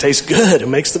 Tastes good. It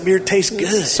makes the beer taste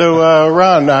good. So,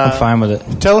 Ron, I'm fine with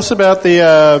it. tell us about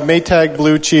the Maytag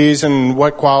Blue Cheese and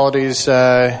what qualities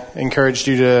encouraged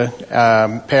you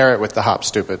to pair it with the Hop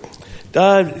Stupid.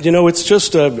 It's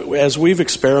just as we've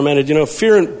experimented.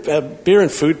 Beer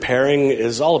and food pairing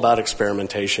is all about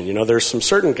experimentation. There's some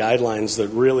certain guidelines that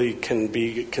really can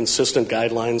be consistent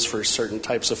guidelines for certain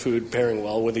types of food pairing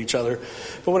well with each other.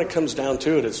 But when it comes down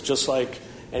to it, it's just like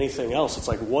anything else. It's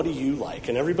like, what do you like?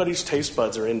 And everybody's taste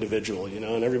buds are individual,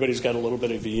 and everybody's got a little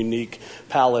bit of a unique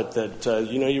palate that,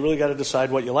 you really got to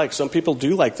decide what you like. Some people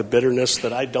do like the bitterness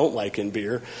that I don't like in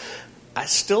beer. I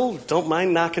still don't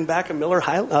mind knocking back a Miller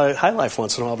High Life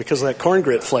once in a while because of that corn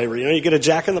grit flavor. You get a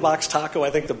Jack in the Box taco.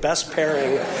 I think the best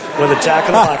pairing with a Jack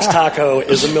in the Box taco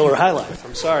is a Miller High Life.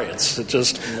 I'm sorry,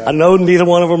 I know neither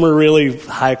one of them are really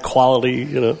high quality.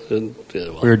 We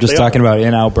were just talking about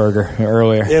In-N-Out Burger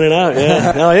earlier. In-N-Out,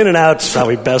 yeah. No, In-N-Out's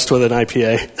probably best with an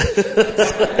IPA.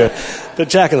 But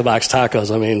Jack in the Box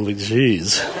tacos, I mean,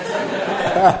 jeez.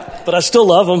 But I still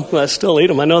love them. I still eat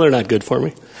them. I know they're not good for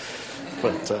me.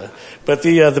 But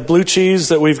the blue cheese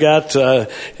that we've got, the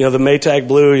Maytag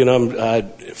Blue,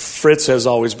 Fritz has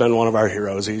always been one of our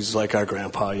heroes. He's like our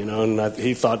grandpa, and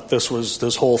he thought this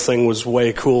whole thing was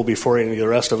way cool before any of the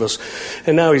rest of us.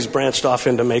 And now he's branched off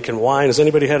into making wine. Has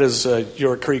anybody had his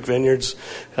York Creek Vineyards?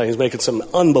 He's making some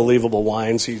unbelievable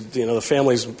wines. The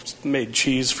family's made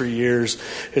cheese for years.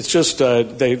 It's just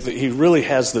he really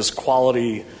has this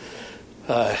quality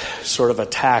sort of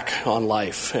attack on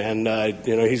life, and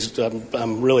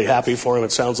I'm really happy for him.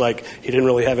 It sounds like he didn't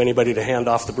really have anybody to hand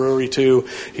off the brewery to.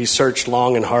 He searched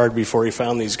long and hard before he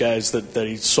found these guys that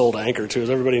he sold Anchor to. Does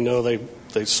everybody know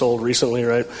they sold recently,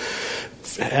 right?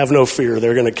 have no fear.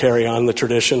 They're going to carry on the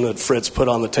tradition that Fritz put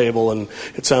on the table. And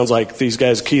it sounds like these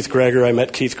guys, Keith Greger, I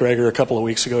met Keith Greger a couple of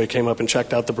weeks ago. He came up and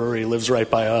checked out the brewery. He lives right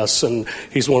by us, and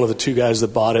he's one of the two guys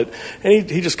that bought it. And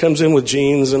he just comes in with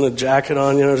jeans and a jacket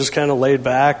on, just kind of laid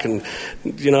back. And,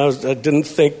 I didn't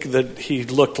think that he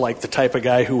looked like the type of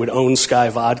guy who would own Sky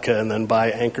Vodka and then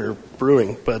buy Anchor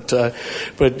Brewing. But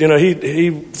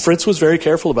Fritz was very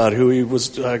careful about who he was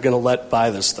going to let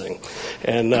buy this thing.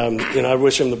 And, I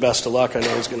wish him the best of luck. I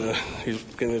know he's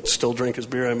going to still drink his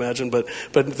beer, I imagine. But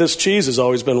this cheese has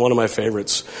always been one of my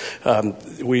favorites.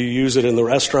 We use it in the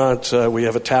restaurant. We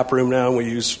have a tap room now, and we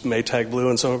use Maytag Blue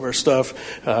in some of our stuff.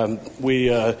 We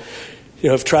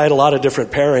have tried a lot of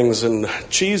different pairings, and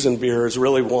cheese and beer is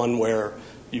really one where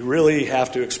you really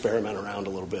have to experiment around a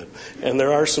little bit. And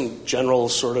there are some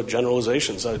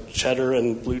generalizations. Cheddar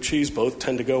and blue cheese both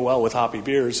tend to go well with hoppy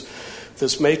beers.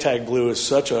 This Maytag Blue is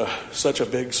such a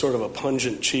big sort of a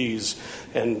pungent cheese,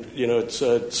 and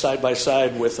it's side by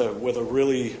side with a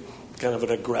really kind of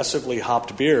an aggressively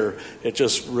hopped beer. It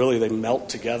just really, they melt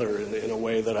together in a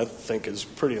way that I think is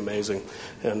pretty amazing.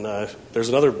 And there's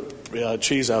another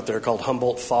cheese out there called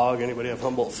Humboldt Fog. Anybody have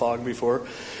Humboldt Fog before?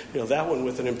 That one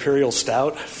with an imperial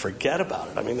stout, forget about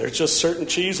it. I mean, there's just certain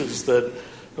cheeses that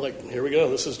are like, here we go,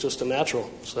 this is just a natural.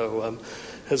 So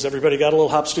has everybody got a little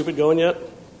Hop Stupid going yet?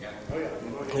 Yeah. Oh,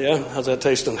 yeah. Yeah? How's that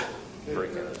tasting? Very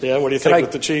good. Yeah, what do you think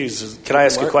with the cheese? Can I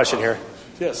ask you a question here?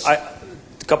 Yes. A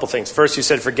couple things. First, you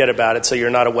said forget about it, so you're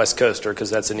not a West Coaster, because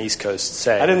that's an East Coast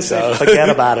saying. I didn't say forget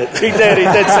about it. He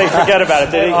did say forget about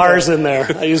it, didn't he? R's in there.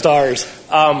 I used R's.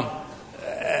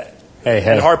 Hey.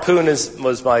 And Harpoon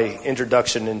was my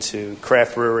introduction into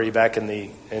craft brewery back in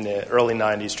the early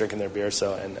 90s, drinking their beer.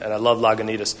 And I love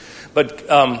Lagunitas. But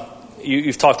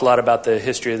you've talked a lot about the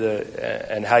history of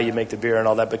and how you make the beer and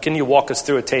all that. But can you walk us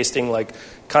through a tasting, like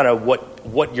kind of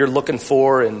what you're looking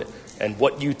for and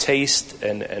what you taste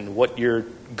and what you're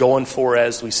going for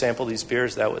as we sample these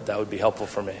beers? That would be helpful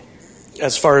for me.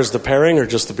 As far as the pairing, or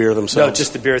just the beer themselves? No,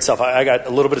 just the beer itself. I got a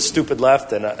little bit of Stupid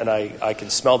left, and I can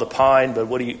smell the pine. But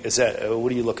what are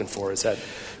you looking for? Is that?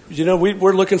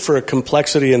 We're looking for a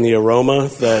complexity in the aroma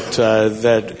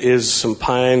that is some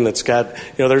pine. That's got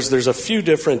there's a few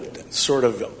different sort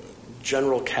of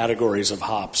general categories of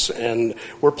hops, and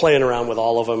we're playing around with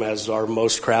all of them, as are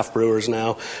most craft brewers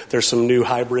now. There's some new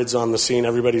hybrids on the scene.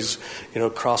 Everybody's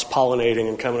cross-pollinating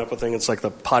and coming up with things. It's like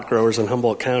the pot growers in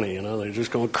Humboldt County. They're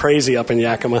just going crazy up in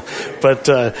Yakima, but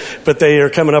they are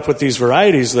coming up with these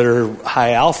varieties that are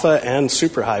high alpha and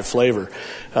super high flavor.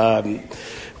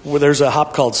 There's a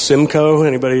hop called Simcoe.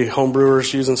 Anybody home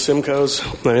brewers using Simcoes?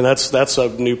 I mean, that's a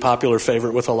new popular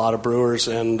favorite with a lot of brewers,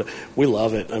 and we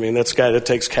love it. I mean, that's a guy that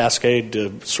takes Cascade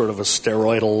to sort of a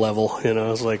steroidal level.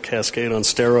 It's like Cascade on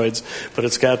steroids, but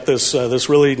it's got this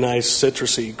really nice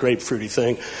citrusy, grapefruity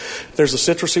thing. There's the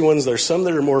citrusy ones. There's some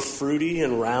that are more fruity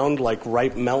and round, like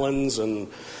ripe melons and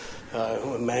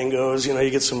mangoes. You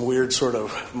get some weird sort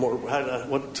of more. I don't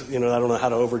know how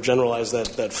to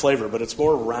overgeneralize that flavor, but it's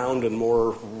more round and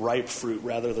more ripe fruit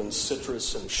rather than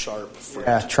citrus and sharp fruit.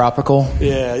 Yeah, tropical.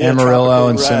 Yeah, Amarillo tropical,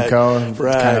 and Simcoe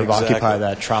kind of exactly. occupy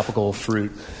that tropical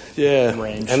fruit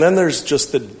range. And then there's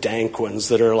just the dank ones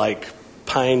that are like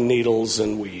pine needles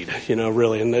and weed,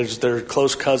 really. And they're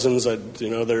close cousins.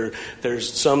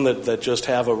 There's some that just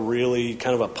have a really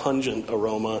kind of a pungent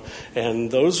aroma, and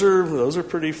those are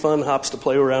pretty fun hops to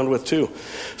play around with too.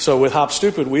 So with Hop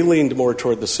Stupid, we leaned more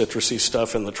toward the citrusy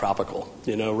stuff and the tropical.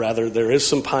 Rather there is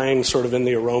some pine sort of in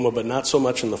the aroma, but not so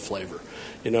much in the flavor.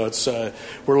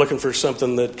 We're looking for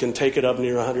something that can take it up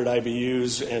near 100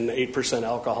 IBUs and 8%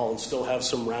 alcohol and still have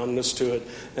some roundness to it,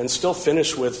 and still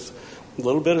finish with a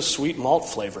little bit of sweet malt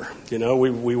flavor.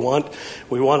 We want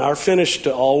our finish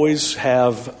to always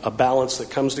have a balance that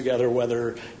comes together,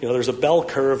 whether there's a bell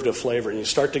curve to flavor, and you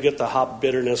start to get the hop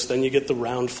bitterness, then you get the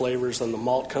round flavors, then the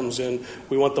malt comes in.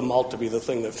 We want the malt to be the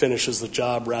thing that finishes the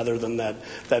job rather than that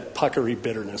puckery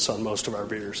bitterness on most of our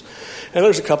beers. And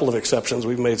there's a couple of exceptions.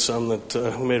 We've made some that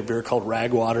we made a beer called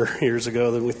Ragwater years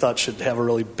ago that we thought should have a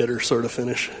really bitter sort of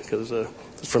finish, because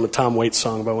it's from a Tom Waits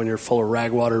song about when you're full of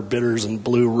ragwater, bitters, and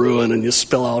blue ruin, and you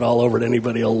spill out all over it,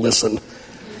 anybody will listen.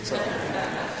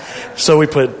 So we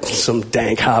put some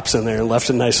dank hops in there and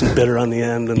left it nice and bitter on the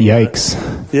end. And, Yikes.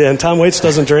 And Tom Waits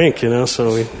doesn't drink,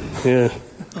 so he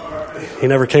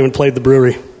never came and played the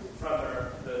brewery. From the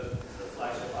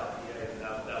flagship IPA,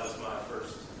 that was my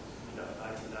first,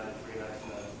 1993,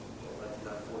 1994,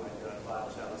 1995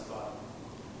 was how this spot.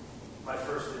 My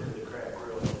first into the craft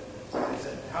brew.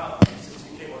 Since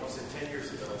you came on, you said 10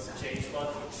 years ago, has it changed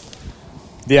much?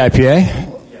 The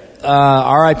IPA?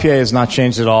 Our IPA has not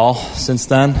changed at all since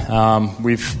then.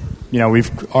 We've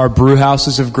our brew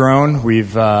houses have grown.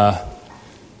 We've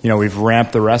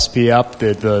ramped the recipe up,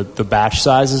 the batch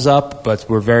size is up, but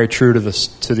we're very true to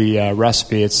the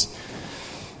recipe. It's,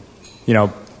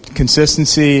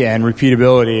 consistency and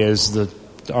repeatability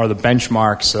are the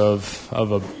benchmarks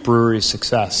of a brewery's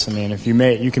success. I mean,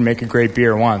 you can make a great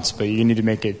beer once, but you need to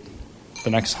make it the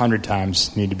next 100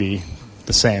 times need to be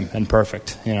the same and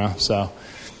perfect. So.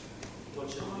 What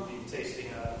should we be tasting?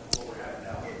 What we're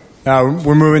having now?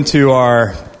 We're moving to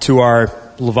our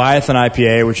Leviathan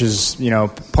IPA, which is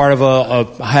part of a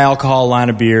high alcohol line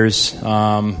of beers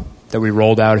that we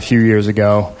rolled out a few years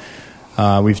ago.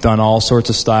 We've done all sorts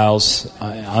of styles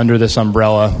under this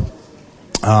umbrella.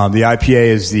 The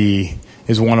IPA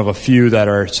is one of a few that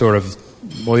are sort of,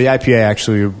 well, the IPA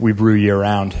actually we brew year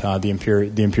round, the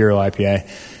Imperial IPA,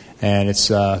 and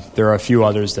there are a few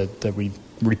others that we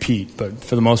repeat, but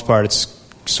for the most part it's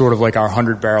sort of like our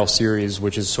 100-barrel series,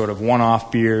 which is sort of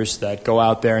one-off beers that go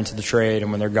out there into the trade, and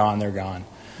when they're gone, they're gone.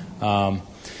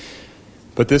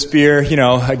 But this beer,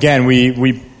 again,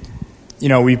 we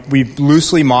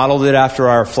loosely modeled it after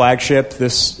our flagship.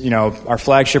 Our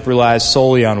flagship relies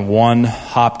solely on one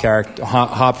hop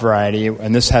variety,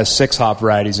 and this has 6 hop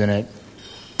varieties in it.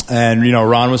 And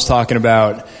Ron was talking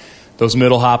about those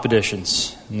middle hop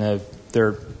additions, and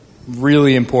they're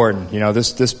really important.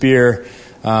 This beer.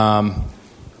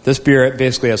 This beer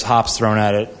basically has hops thrown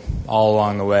at it all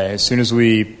along the way. As soon as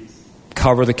we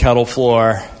cover the kettle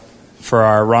floor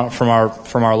for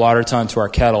from our lauter tun to our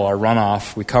kettle, our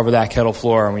runoff, we cover that kettle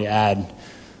floor and we add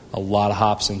a lot of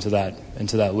hops into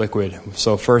that liquid.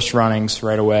 So first runnings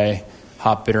right away,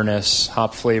 hop bitterness,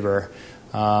 hop flavor,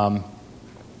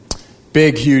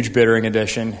 big huge bittering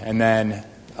addition, and then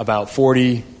about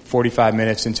 40-45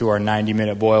 minutes into our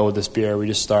 90-minute boil with this beer, we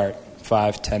just start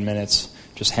 5-10 minutes.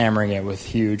 Just hammering it with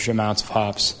huge amounts of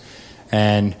hops.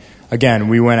 And again,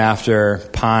 we went after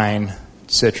pine,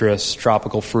 citrus,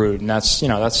 tropical fruit, and that's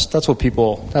what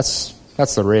people, that's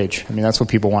the rage. I mean, that's what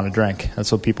people want to drink.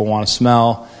 That's what people want to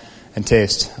smell and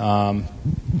taste. So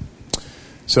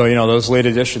those late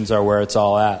additions are where it's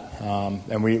all at.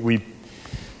 And we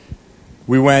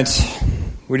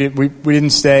didn't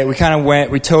stay. We kind of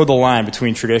we towed the line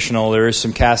between traditional. There is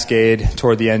some Cascade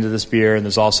toward the end of this beer, and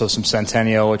there's also some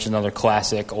Centennial, which is another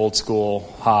classic, old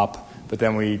school hop. But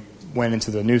then we went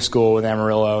into the new school with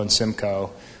Amarillo and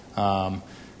Simcoe to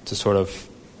sort of,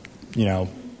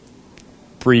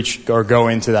 breach or go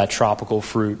into that tropical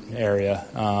fruit area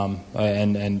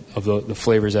and of the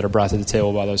flavors that are brought to the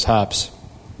table by those hops.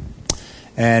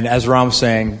 And as Ron was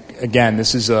saying, again,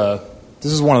 this is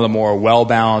one of the more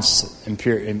well-balanced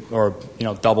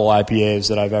double IPAs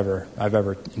that I've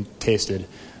ever tasted.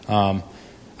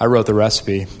 I wrote the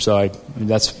recipe, so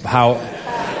that's how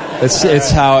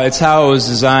it's how it was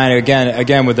designed.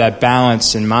 Again, with that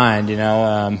balance in mind,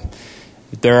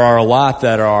 there are a lot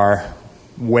that are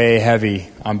way heavy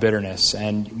on bitterness,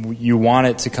 and you want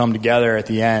it to come together at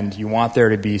the end. You want there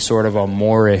to be sort of a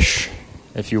Moorish,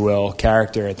 if you will,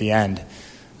 character at the end.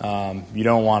 You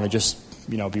don't want to just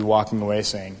be walking away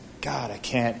saying, God, I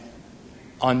can't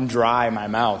undry my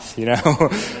mouth,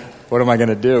 What am I going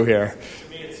to do here? To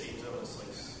me, it seems almost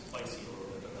like spicy a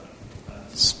little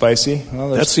bit. Spicy?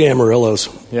 Well, that's the Amarillos.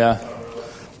 Yeah.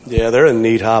 Yeah, they're a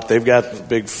neat hop. They've got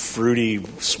big fruity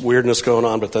weirdness going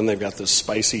on, but then they've got this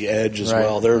spicy edge as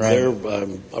well. They're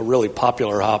a really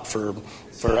popular hop for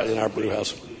in our brew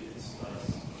house.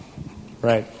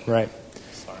 Right.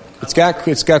 It's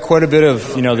got quite a bit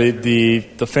of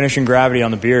the finishing gravity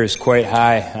on the beer is quite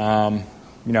high. And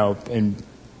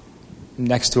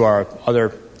next to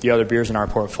the other beers in our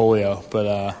portfolio,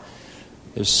 but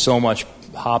there's so much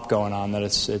hop going on that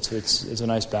it's a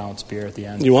nice balanced beer at the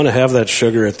end. You want to have that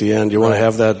sugar at the end. You want to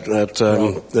have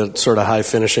that sort of high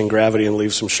finishing gravity and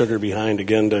leave some sugar behind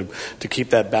again to keep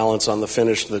that balance on the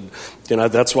finish.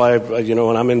 That's why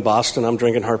when I'm in Boston, I'm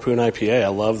drinking Harpoon IPA. I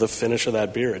love the finish of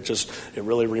that beer. It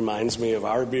really reminds me of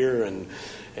our beer and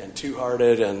Two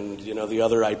Hearted and the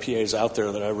other IPAs out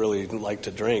there that I really like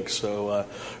to drink. So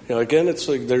again, it's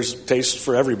like there's taste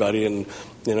for everybody, and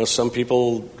some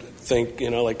people think,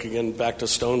 again, back to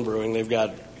Stone Brewing, they've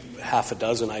got half a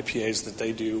dozen IPAs that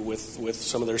they do with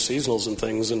some of their seasonals and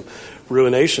things, and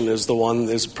Ruination is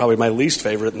probably my least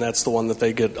favorite, and that's the one that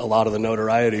they get a lot of the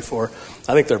notoriety for.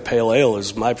 I think their Pale Ale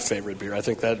is my favorite beer. I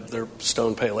think that their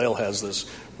Stone Pale Ale has this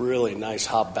really nice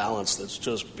hop balance that's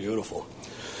just beautiful.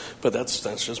 But that's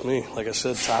just me. Like I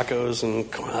said, tacos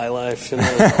and high life. So how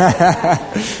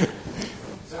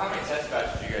many test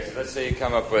batches do you guys do? Let's say you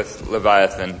come up with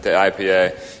Leviathan, the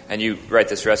IPA, and you write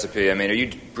this recipe. I mean, are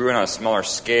you brewing on a smaller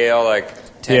scale, like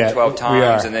 10, 12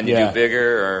 times, and then you do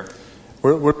bigger?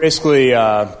 Or We're basically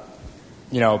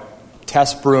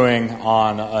test brewing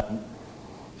on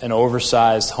an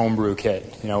oversized homebrew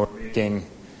kit.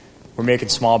 We're making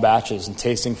small batches and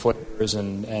tasting flavors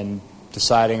and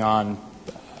deciding on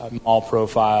malt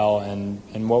profile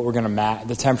and what we're going to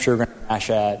the temperature we're going to mash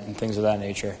at and things of that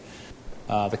nature.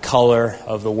 The color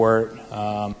of the wort,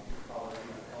 the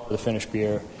finished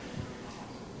beer,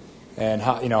 and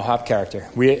hop character.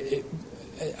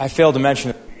 I failed to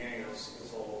mention at the beginning of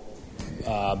this whole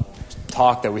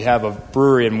talk that we have a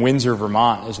brewery in Windsor,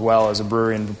 Vermont, as well as a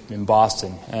brewery in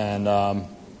Boston. And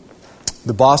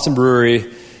the Boston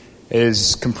brewery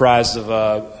is comprised of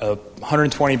a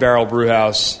 120-barrel brew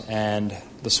house, and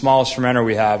the smallest fermenter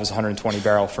we have is a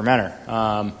 120-barrel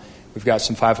fermenter. We've got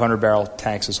some 500-barrel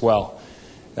tanks as well.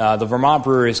 The Vermont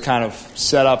brewery is kind of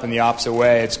set up in the opposite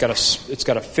way. It's got a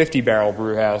 50-barrel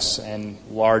brew house and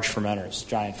large fermenters,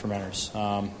 giant fermenters.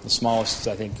 The smallest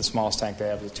tank they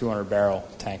have is a 200-barrel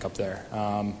tank up there.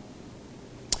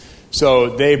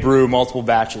 So they brew multiple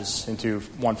batches into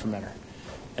one fermenter.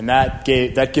 And that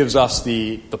gives us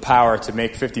the power to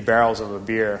make 50 barrels of a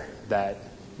beer that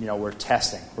we're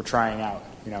testing, we're trying out.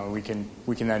 We can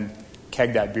then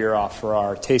keg that beer off for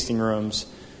our tasting rooms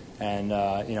and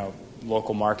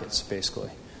local markets basically,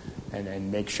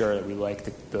 and make sure that we like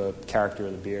the character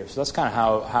of the beer. So that's kind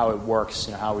of how it works,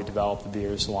 how we develop the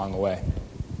beers along the way.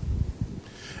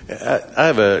 I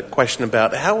have a question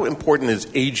about how important is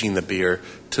aging the beer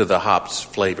to the hops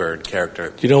flavor and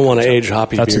character? You don't want to age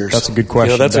hoppy beers. That's a good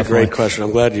question. That's definitely. a great question.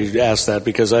 I'm glad you asked that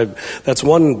because that's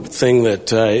one thing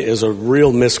that is a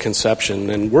real misconception.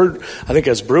 And I think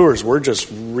as brewers, we're just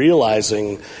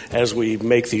realizing as we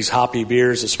make these hoppy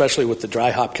beers, especially with the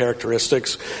dry hop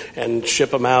characteristics, and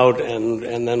ship them out,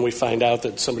 and then we find out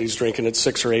that somebody's drinking it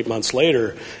 6 or 8 months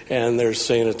later, and they're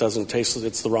saying it doesn't taste,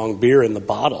 it's the wrong beer in the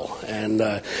bottle. And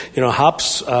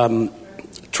hops.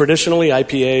 Traditionally,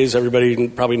 IPAs, everybody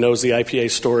probably knows the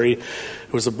IPA story.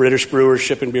 It was the British brewers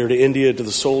shipping beer to India to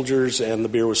the soldiers, and the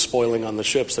beer was spoiling on the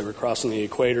ships. They were crossing the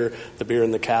equator. The beer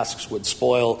in the casks would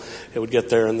spoil. It would get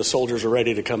there, and the soldiers were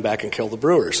ready to come back and kill the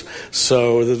brewers.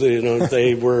 So,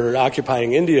 they were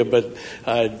occupying India, but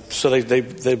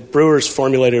the brewers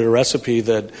formulated a recipe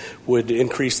that would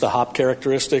increase the hop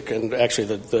characteristic and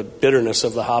actually the bitterness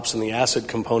of the hops and the acid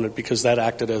component, because that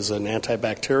acted as an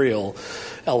antibacterial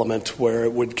element where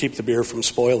it would keep the beer from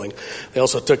spoiling. They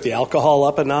also took the alcohol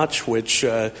up a notch, which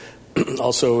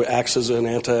also acts as an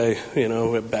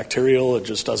antibacterial. It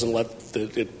just doesn't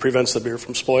it prevents the beer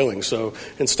from spoiling. So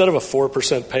instead of a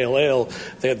 4% pale ale,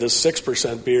 they had this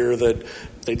 6% beer that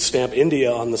they'd stamp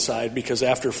India on the side, because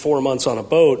after 4 months on a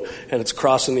boat and it's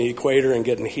crossing the equator and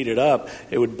getting heated up,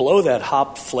 it would blow that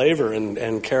hop flavor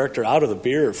and character out of the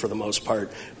beer for the most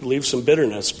part. It would leave some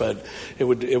bitterness, but they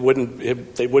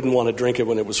wouldn't want to drink it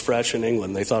when it was fresh in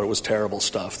England. They thought it was terrible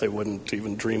stuff. They wouldn't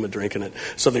even dream of drinking it.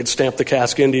 So they'd stamp the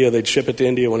cask India, they'd ship it to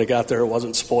India. When it got there, it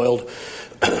wasn't spoiled,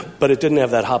 but it didn't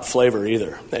have that hop flavor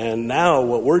either. And now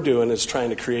what we're doing is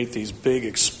trying to create these big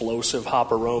explosive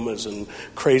hop aromas and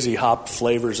crazy hop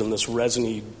flavors and this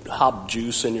resiny hop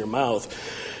juice in your mouth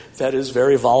that is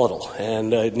very volatile,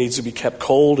 and it needs to be kept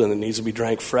cold, and it needs to be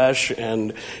drank fresh.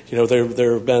 And there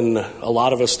have been a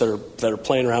lot of us that are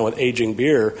playing around with aging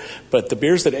beer, but the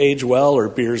beers that age well are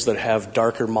beers that have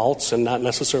darker malts, and not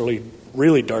necessarily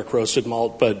really dark roasted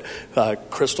malt, but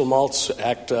crystal malts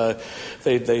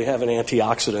they have an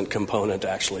antioxidant component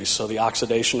actually. So the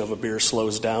oxidation of a beer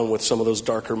slows down with some of those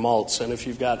darker malts. And if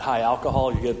you've got high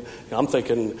alcohol, I'm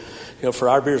thinking, for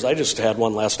our beers, I just had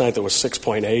one last night that was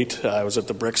 6.8. I was at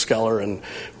the Brickskeller, and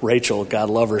Rachel, God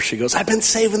love her, she goes, "I've been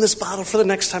saving this bottle for the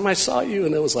next time I saw you,"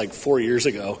 and it was like 4 years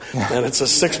ago. And it's a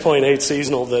 6.8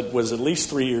 seasonal that was at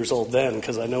least 3 years old then,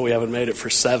 because I know we haven't made it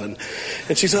for 7.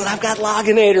 And she said, "I've got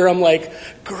Lagunitas." I'm like,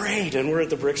 great. And we're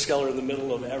at the Brickskeller in the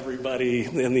middle of everybody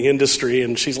in the industry,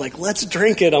 and she's like, "Let's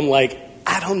drink it." I'm like,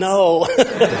 "I don't know."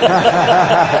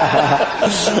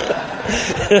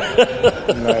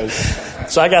 Nice.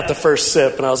 So I got the first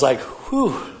sip, and I was like, whew,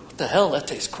 what the hell, that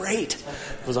tastes great.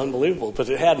 It was unbelievable, but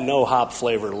it had no hop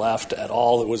flavor left at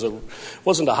all. It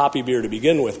wasn't a hoppy beer to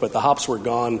begin with, but the hops were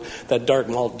gone. That dark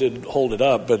malt did hold it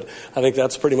up, but I think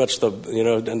that's pretty much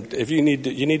and if you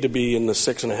need to be in the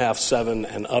 6.5, 7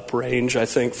 and up range, I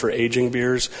think, for aging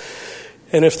beers.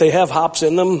 And if they have hops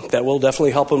in them, that will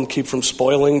definitely help them keep from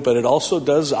spoiling, but it also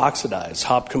does oxidize.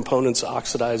 Hop components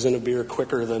oxidize in a beer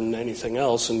quicker than anything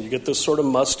else, and you get this sort of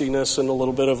mustiness and a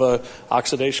little bit of a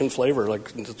oxidation flavor,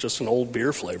 like just an old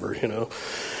beer flavor,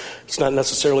 It's not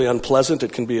necessarily unpleasant.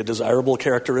 It can be a desirable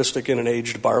characteristic in an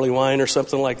aged barley wine or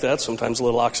something like that. Sometimes a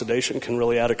little oxidation can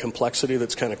really add a complexity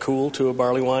that's kind of cool to a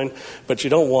barley wine, but you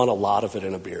don't want a lot of it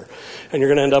in a beer. And you're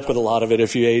going to end up with a lot of it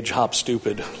if you age hop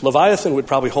stupid. Leviathan would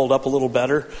probably hold up a little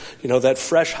better. That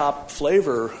fresh hop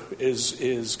flavor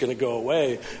is going to go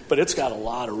away, but it's got a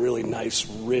lot of really nice,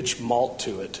 rich malt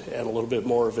to it and a little bit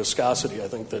more viscosity. I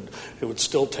think that it would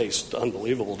still taste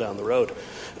unbelievable down the road.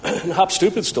 And hop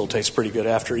stupid still tastes pretty good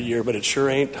after a year, but it sure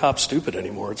ain't hop stupid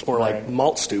anymore. It's more like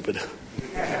malt stupid.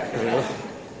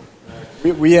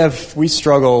 We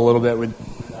struggle a little bit with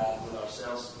our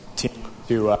sales team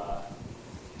to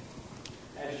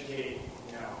educate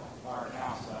our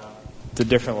accounts the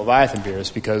different Leviathan beers,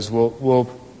 because we'll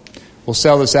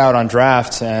sell this out on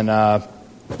draft, and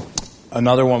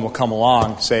another one will come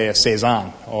along, say a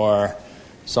Saison or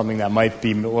something that might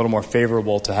be a little more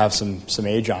favorable to have some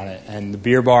age on it, and the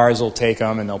beer bars will take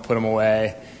them and they'll put them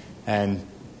away, and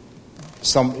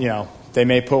they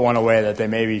may put one away that they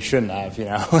maybe shouldn't have,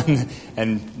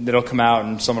 and it'll come out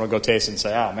and someone will go taste it and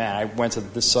say, oh man, I went to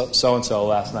this so and so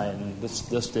last night and this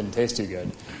didn't taste too good.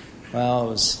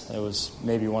 Well, it was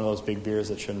maybe one of those big beers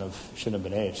that shouldn't have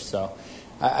been aged. So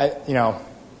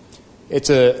it's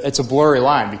a blurry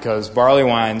line, because barley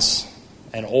wines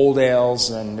and old ales,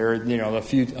 and there are a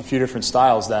few different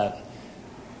styles that,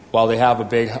 while they have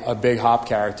a big hop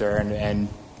character and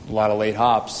a lot of late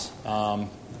hops,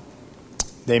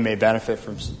 they may benefit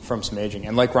from some aging.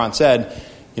 And like Ron said,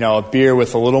 a beer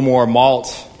with a little more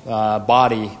malt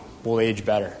body will age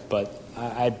better. But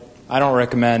I don't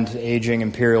recommend aging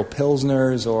Imperial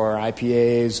Pilsners or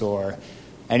IPAs or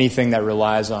anything that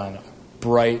relies on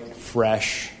bright,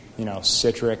 fresh,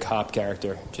 citric hop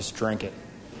character. Just drink it.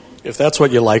 If that's what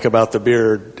you like about the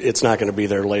beer, it's not going to be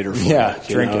there later for you.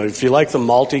 Drink it. If you like the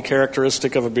malty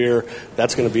characteristic of a beer,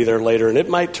 that's going to be there later, and it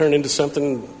might turn into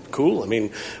something cool. I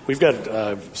mean, we've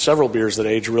got several beers that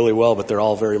age really well, but they're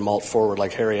all very malt forward,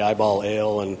 like Harry Eyeball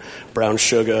Ale and Brown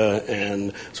Sugar,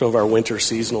 and some of our winter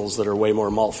seasonals that are way more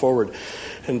malt forward.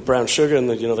 And Brown Sugar and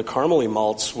the caramely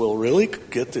malts will really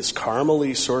get this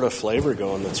caramely sort of flavor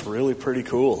going that's really pretty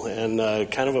cool, and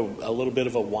kind of a little bit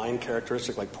of a wine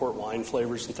characteristic, like port wine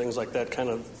flavors and things like that kind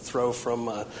of throw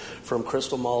from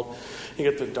crystal malt. You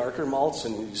get the darker malts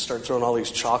and you start throwing all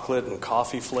these chocolate and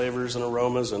coffee flavors and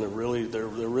aromas, and they're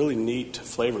really neat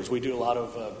flavors. We do a lot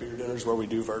of beer dinners where we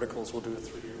do verticals. We'll do a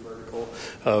 3-year vertical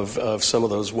of some of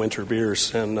those winter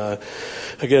beers. And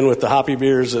again, with the hoppy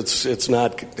beers, it's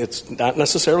not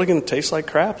necessarily going to taste like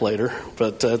crap later,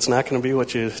 but it's not going to be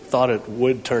what you thought it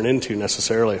would turn into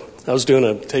necessarily. I was doing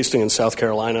a tasting in South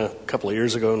Carolina a couple of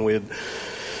years ago, and we had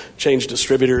changed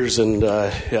distributors, and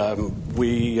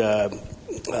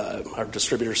our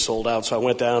distributors sold out, so I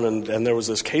went down, and there was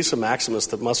this case of Maximus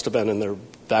that must have been in their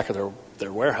back of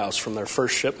their warehouse from their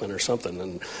first shipment or something,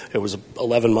 and it was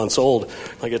 11 months old.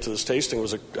 I get to this tasting, it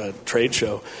was a trade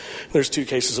show. There's 2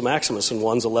 cases of Maximus, and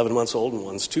one's 11 months old and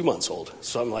one's 2 months old.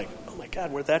 So I'm like, oh my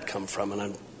God, where'd that come from? And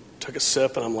I took a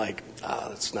sip, and I'm like,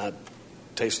 it's not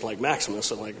tasting like Maximus.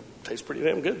 I'm like, tastes pretty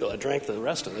damn good, though. I drank the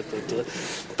rest of it.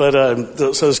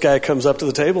 So this guy comes up to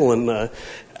the table, and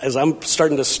as I'm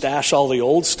starting to stash all the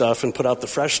old stuff and put out the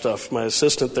fresh stuff, my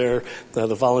assistant there,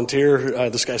 the volunteer,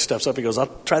 this guy steps up. He goes,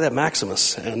 I'll try that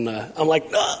Maximus. And I'm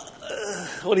like,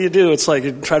 what do you do? It's like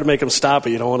you try to make him stop,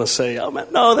 but you don't want to say, oh, man,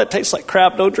 no, that tastes like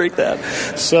crap. Don't drink that.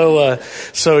 So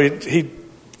he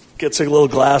gets a little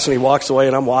glass and he walks away,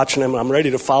 and I'm watching him, and I'm ready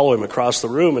to follow him across the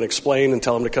room and explain and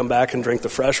tell him to come back and drink the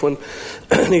fresh one.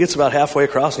 And he gets about halfway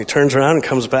across, and he turns around and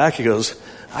comes back. He goes,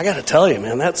 I got to tell you,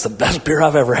 man, that's the best beer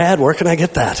I've ever had. Where can I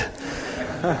get that?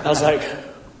 I was like,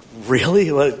 really?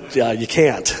 Well, yeah, you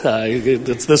can't.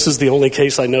 This is the only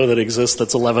case I know that exists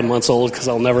that's 11 months old, because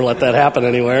I'll never let that happen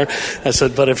anywhere. I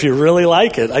said, but if you really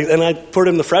like it, and I poured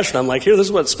him the fresh one. I'm like, here, this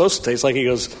is what it's supposed to taste like. He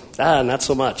goes, not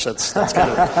so much. That's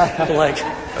kind of I'm like,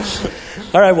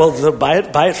 all right, well, buy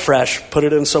it fresh, put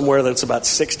it in somewhere that's about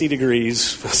 60 degrees,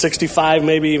 65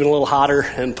 maybe, even a little hotter,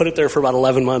 and put it there for about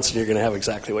 11 months, and you're going to have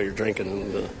exactly what you're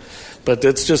drinking. But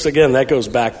it's just, again, that goes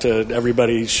back to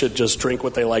everybody should just drink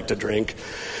what they like to drink.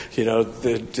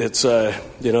 There's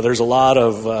a lot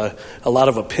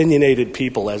of opinionated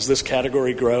people. As this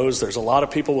category grows, there's a lot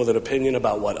of people with an opinion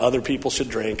about what other people should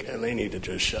drink, and they need to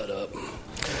just shut up.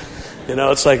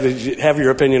 It's like have your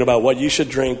opinion about what you should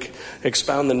drink,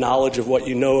 expound the knowledge of what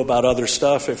you know about other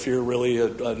stuff if you're really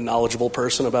a knowledgeable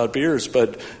person about beers.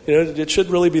 But, it should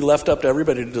really be left up to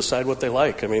everybody to decide what they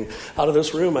like. I mean, out of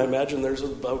this room, I imagine there's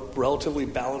a relatively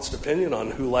balanced opinion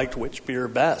on who liked which beer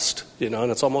best,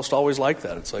 and it's almost always like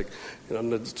that. It's like,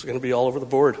 it's going to be all over the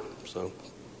board. So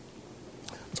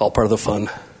it's all part of the fun.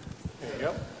 There you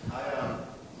go.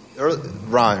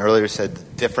 Ron earlier said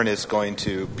different is going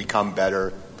to become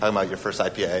better, talking about your first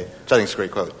IPA, which I think is a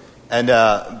great quote. And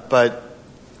but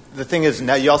the thing is,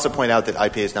 now you also point out that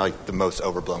IPA is now like the most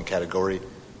overblown category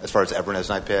as far as everyone has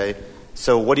an IPA.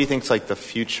 So what do you think is like the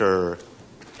future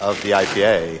of the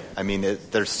IPA? I mean,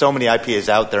 there's so many IPAs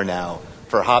out there now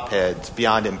for hopheads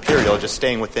beyond Imperial, just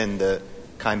staying within the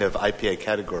kind of IPA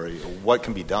category. What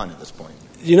can be done at this point?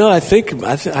 You know, I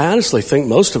honestly think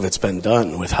most of it's been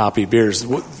done with hoppy beers.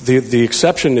 The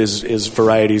exception is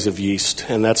varieties of yeast,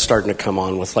 and that's starting to come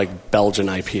on with like Belgian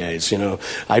IPAs. You know,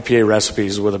 IPA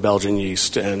recipes with a Belgian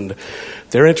yeast, and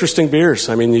they're interesting beers.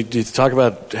 I mean, you talk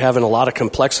about having a lot of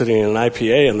complexity in an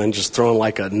IPA, and then just throwing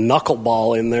like a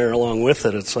knuckleball in there along with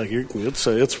it. It's like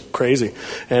it's crazy,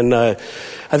 and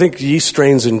I think yeast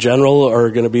strains in general are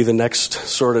going to be the next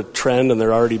sort of trend, and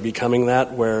they're already becoming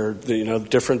that, where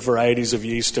different varieties of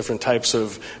yeast, different types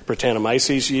of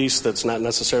Brettanomyces yeast that's not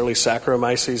necessarily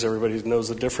Saccharomyces. Everybody knows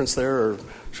the difference there, or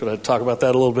should I talk about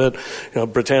that a little bit? You know,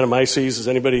 Brettanomyces, is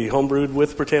anybody homebrewed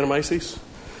with Brettanomyces?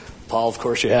 Paul, of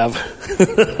course you have.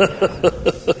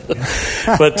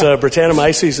 But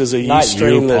Brettanomyces is a yeast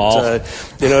strain that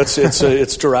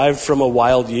it's derived from a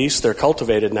wild yeast. They're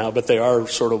cultivated now, but they are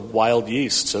sort of wild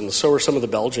yeasts, and so are some of the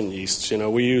Belgian yeasts. You know,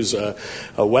 we use a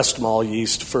Westmalle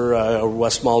yeast for a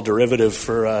Westmalle derivative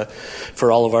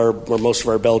for all of or most of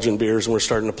our Belgian beers, and we're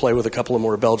starting to play with a couple of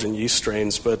more Belgian yeast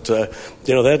strains. But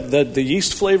that the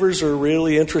yeast flavors are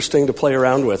really interesting to play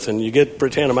around with, and you get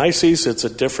Brettanomyces. It's a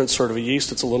different sort of a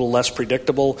yeast. It's a little less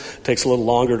predictable. Takes a little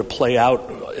longer to play out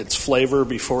its flavor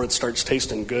before it starts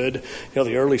tasting good. You know,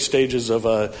 the early stages of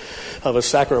a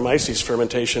Saccharomyces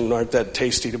fermentation aren't that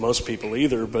tasty to most people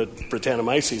either, but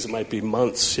Brettanomyces, it might be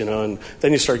months, and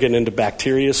then you start getting into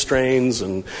bacteria strains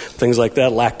and things like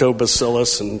that,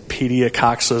 Lactobacillus and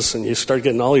Pediococcus, and you start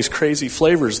getting all these crazy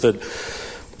flavors that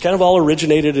kind of all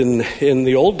originated in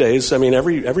the old days. I mean,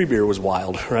 every beer was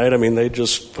wild, right? I mean, they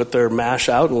just put their mash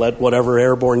out and let whatever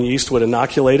airborne yeast would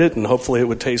inoculate it, and hopefully it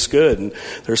would taste good. And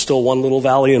there's still one little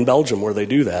valley in Belgium where they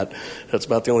do that. That's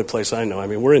about the only place I know. I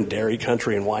mean, we're in dairy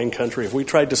country and wine country. If we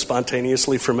tried to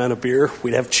spontaneously ferment a beer,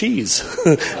 we'd have cheese,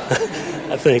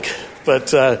 I think.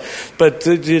 But back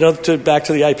to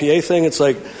the IPA thing, it's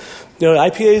like,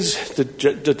 IPAs,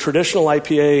 the traditional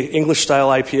IPA, English-style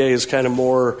IPA is kind of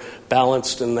more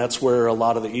balanced, and that's where a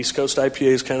lot of the East Coast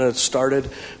IPAs kind of started.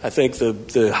 I think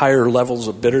the higher levels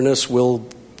of bitterness will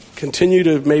continue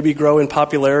to maybe grow in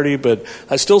popularity, but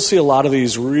I still see a lot of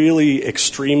these really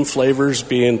extreme flavors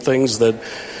being things that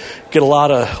get a lot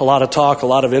of talk, a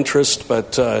lot of interest,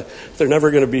 but they're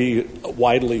never going to be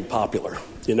widely popular.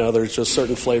 There's just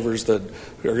certain flavors that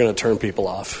are going to turn people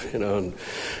off, and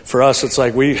for us, it's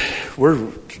like we're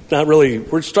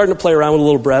starting to play around with a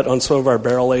little Brett on some of our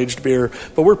barrel-aged beer,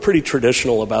 but we're pretty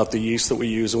traditional about the yeast that we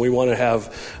use, and we want to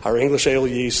have our English ale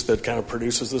yeast that kind of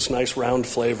produces this nice round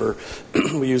flavor.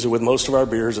 We use it with most of our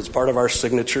beers. It's part of our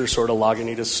signature sort of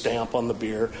Lagunitas stamp on the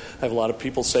beer. I have a lot of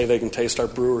people say they can taste our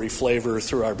brewery flavor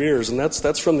through our beers, and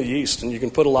that's from the yeast, and you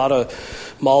can put a lot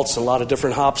of malts and a lot of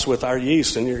different hops with our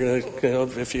yeast, and you're going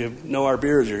to, if you know our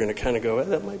beers, you're going to kind of go,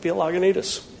 that might be a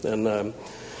Lagunitas. And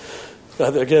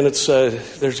again, it's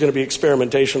there's going to be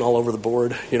experimentation all over the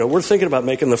board. We're thinking about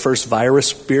making the first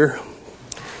virus beer.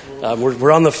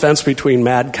 We're on the fence between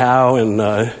Mad Cow and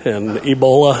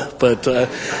Ebola, but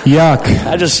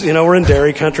yuck. We're in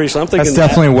dairy country, so I'm thinking that's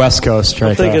definitely West Coast, right?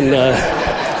 I'm thinking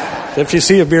if you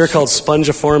see a beer called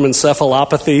Spongiform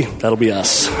encephalopathy, that'll be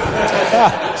us.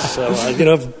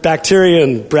 So, bacteria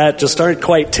and Brett just aren't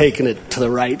quite taking it to the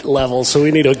right level, so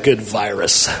we need a good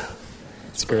virus.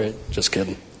 That's great. Just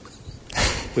kidding.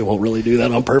 We won't really do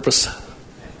that on purpose.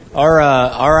 Our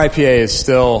IPA is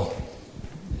still,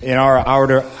 in our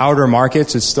outer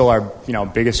markets, is still our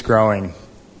biggest growing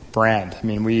brand. I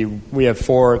mean, we have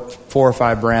four or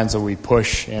five brands that we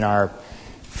push in our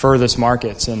furthest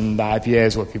markets, and the IPA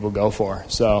is what people go for.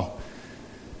 So,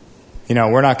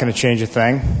 we're not going to change a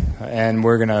thing, and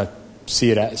we're going to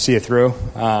see it through.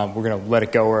 We're going to let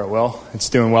it go where it will. It's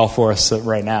doing well for us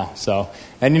right now. So,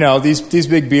 and these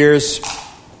big beers,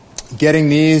 getting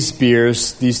these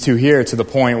two here to the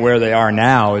point where they are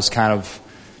now is kind of,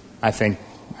 I think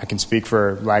I can speak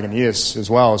for Lagunitas as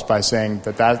well, is by saying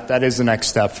that is the next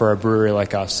step for a brewery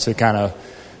like us to kind of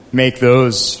make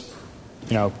those,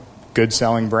 good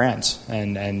selling brands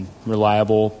and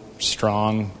reliable,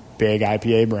 strong, big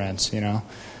IPA brands,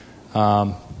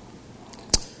 And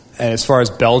as far as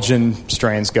Belgian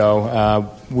strains go,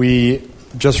 we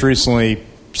just recently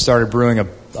started brewing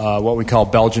what we call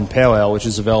Belgian Pale Ale, which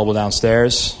is available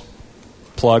downstairs.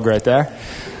 Plug right there.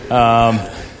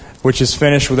 which is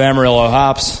finished with Amarillo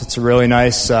hops. It's a really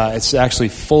nice. It's actually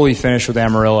fully finished with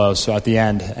Amarillo, so at the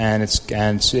end, and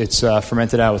it's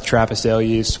fermented out with Trappist ale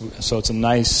yeast. So it's a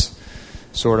nice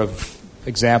sort of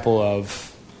example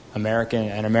of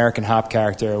American hop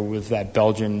character with that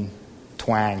Belgian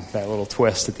twang, that little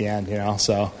twist at the end.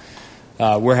 So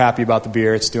we're happy about the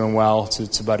beer. It's doing well.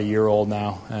 It's about a year old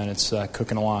now, and it's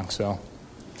cooking along. So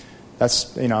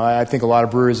that's I think a lot of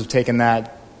brewers have taken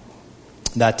that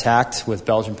tact with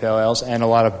Belgian pale ales, and a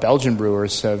lot of Belgian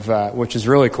brewers have, which is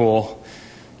really cool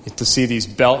to see these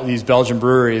Belgian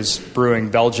breweries brewing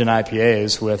Belgian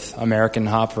IPAs with American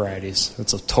hop varieties.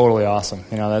 It's totally awesome.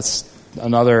 That's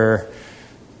another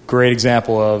great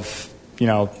example of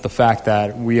the fact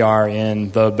that we are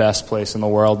in the best place in the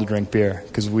world to drink beer,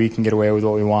 because we can get away with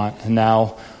what we want, and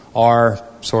now our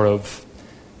sort of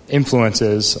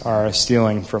influences are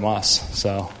stealing from us.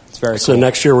 So it's very cool. So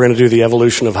next year we're going to do the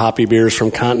evolution of hoppy beers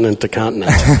from continent to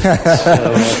continent.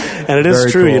 And it is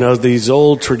very true, cool. These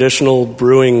old traditional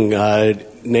brewing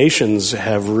nations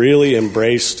have really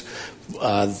embraced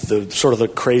the sort of the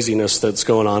craziness that's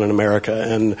going on in America,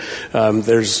 and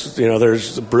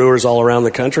there's brewers all around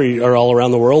the country or all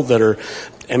around the world that are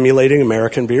emulating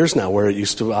American beers now, where it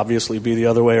used to obviously be the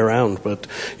other way around. But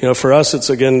for us, it's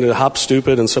again Hop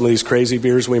Stupid, and some of these crazy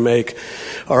beers we make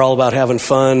are all about having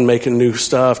fun, making new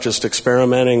stuff, just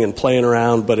experimenting and playing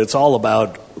around. But it's all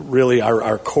about really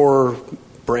our core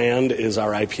brand is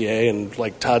our IPA, and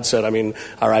like Todd said,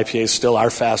 our IPA is still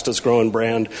our fastest growing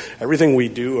brand. Everything we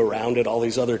do around it, all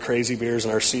these other crazy beers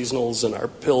and our seasonals and our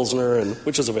Pilsner, and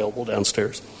which is available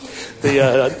downstairs.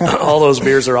 All those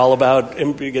beers are all about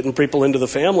getting people into the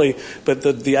family, but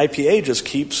the IPA just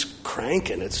keeps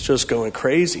cranking. It's just going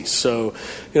crazy. So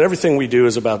everything we do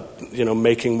is about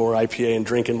making more IPA and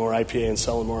drinking more IPA and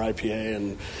selling more IPA,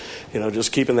 and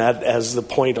just keeping that as the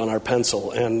point on our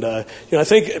pencil. And, I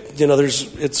think,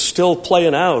 it's still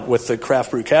playing out with the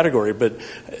craft brew category, but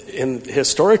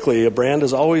historically, a brand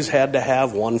has always had to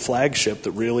have one flagship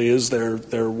that really is their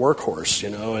workhorse,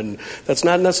 and that's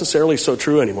not necessarily so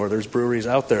true anymore. There's breweries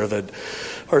out there that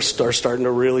are starting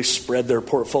to really spread their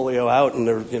portfolio out, and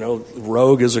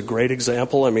Rogue is a great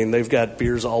example. They've got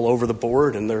beers all over the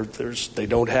board, and they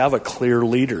don't have a clear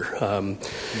leader.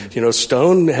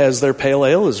 Stone has their pale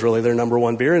ale is really their number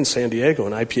one beer in San Diego,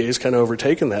 and IPA's kind of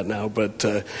overtaken that now. But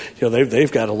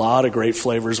they've got a lot of great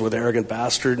flavors with Arrogant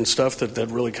Bastard and stuff that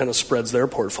really kind of spreads their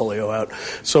portfolio out.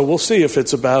 So we'll see if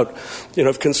it's about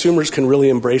if consumers can really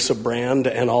embrace a brand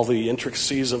and all the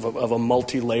intricacies of a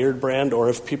multi-layered brand, or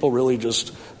if people really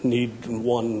just need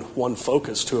one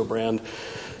focus to a brand.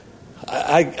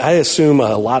 I assume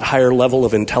a lot higher level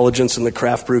of intelligence in the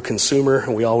craft brew consumer,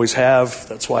 and we always have.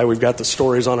 That's why we've got the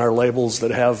stories on our labels that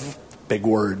have big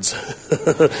words.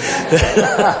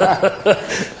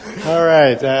 All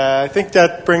right. I think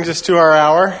that brings us to our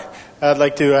hour. I'd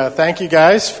like to thank you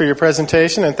guys for your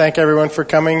presentation and thank everyone for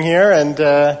coming here. And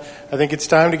I think it's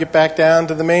time to get back down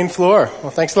to the main floor.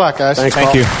 Well, thanks a lot, guys.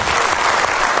 Thank you.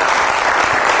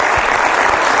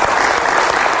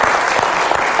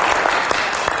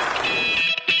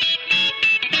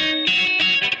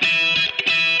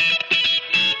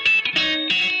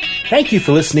 Thank you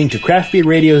for listening to Craft Beer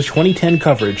Radio's 2010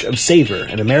 coverage of Savor,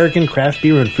 an American craft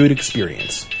beer and food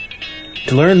experience.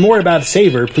 To learn more about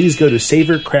Savor, please go to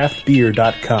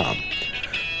savorcraftbeer.com.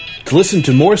 To listen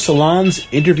to more salons,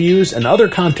 interviews, and other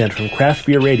content from Craft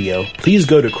Beer Radio, please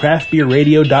go to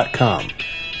craftbeerradio.com.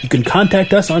 You can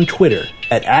contact us on Twitter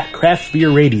at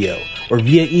 @craftbeerradio or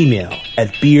via email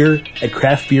at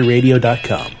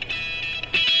beer@craftbeerradio.com.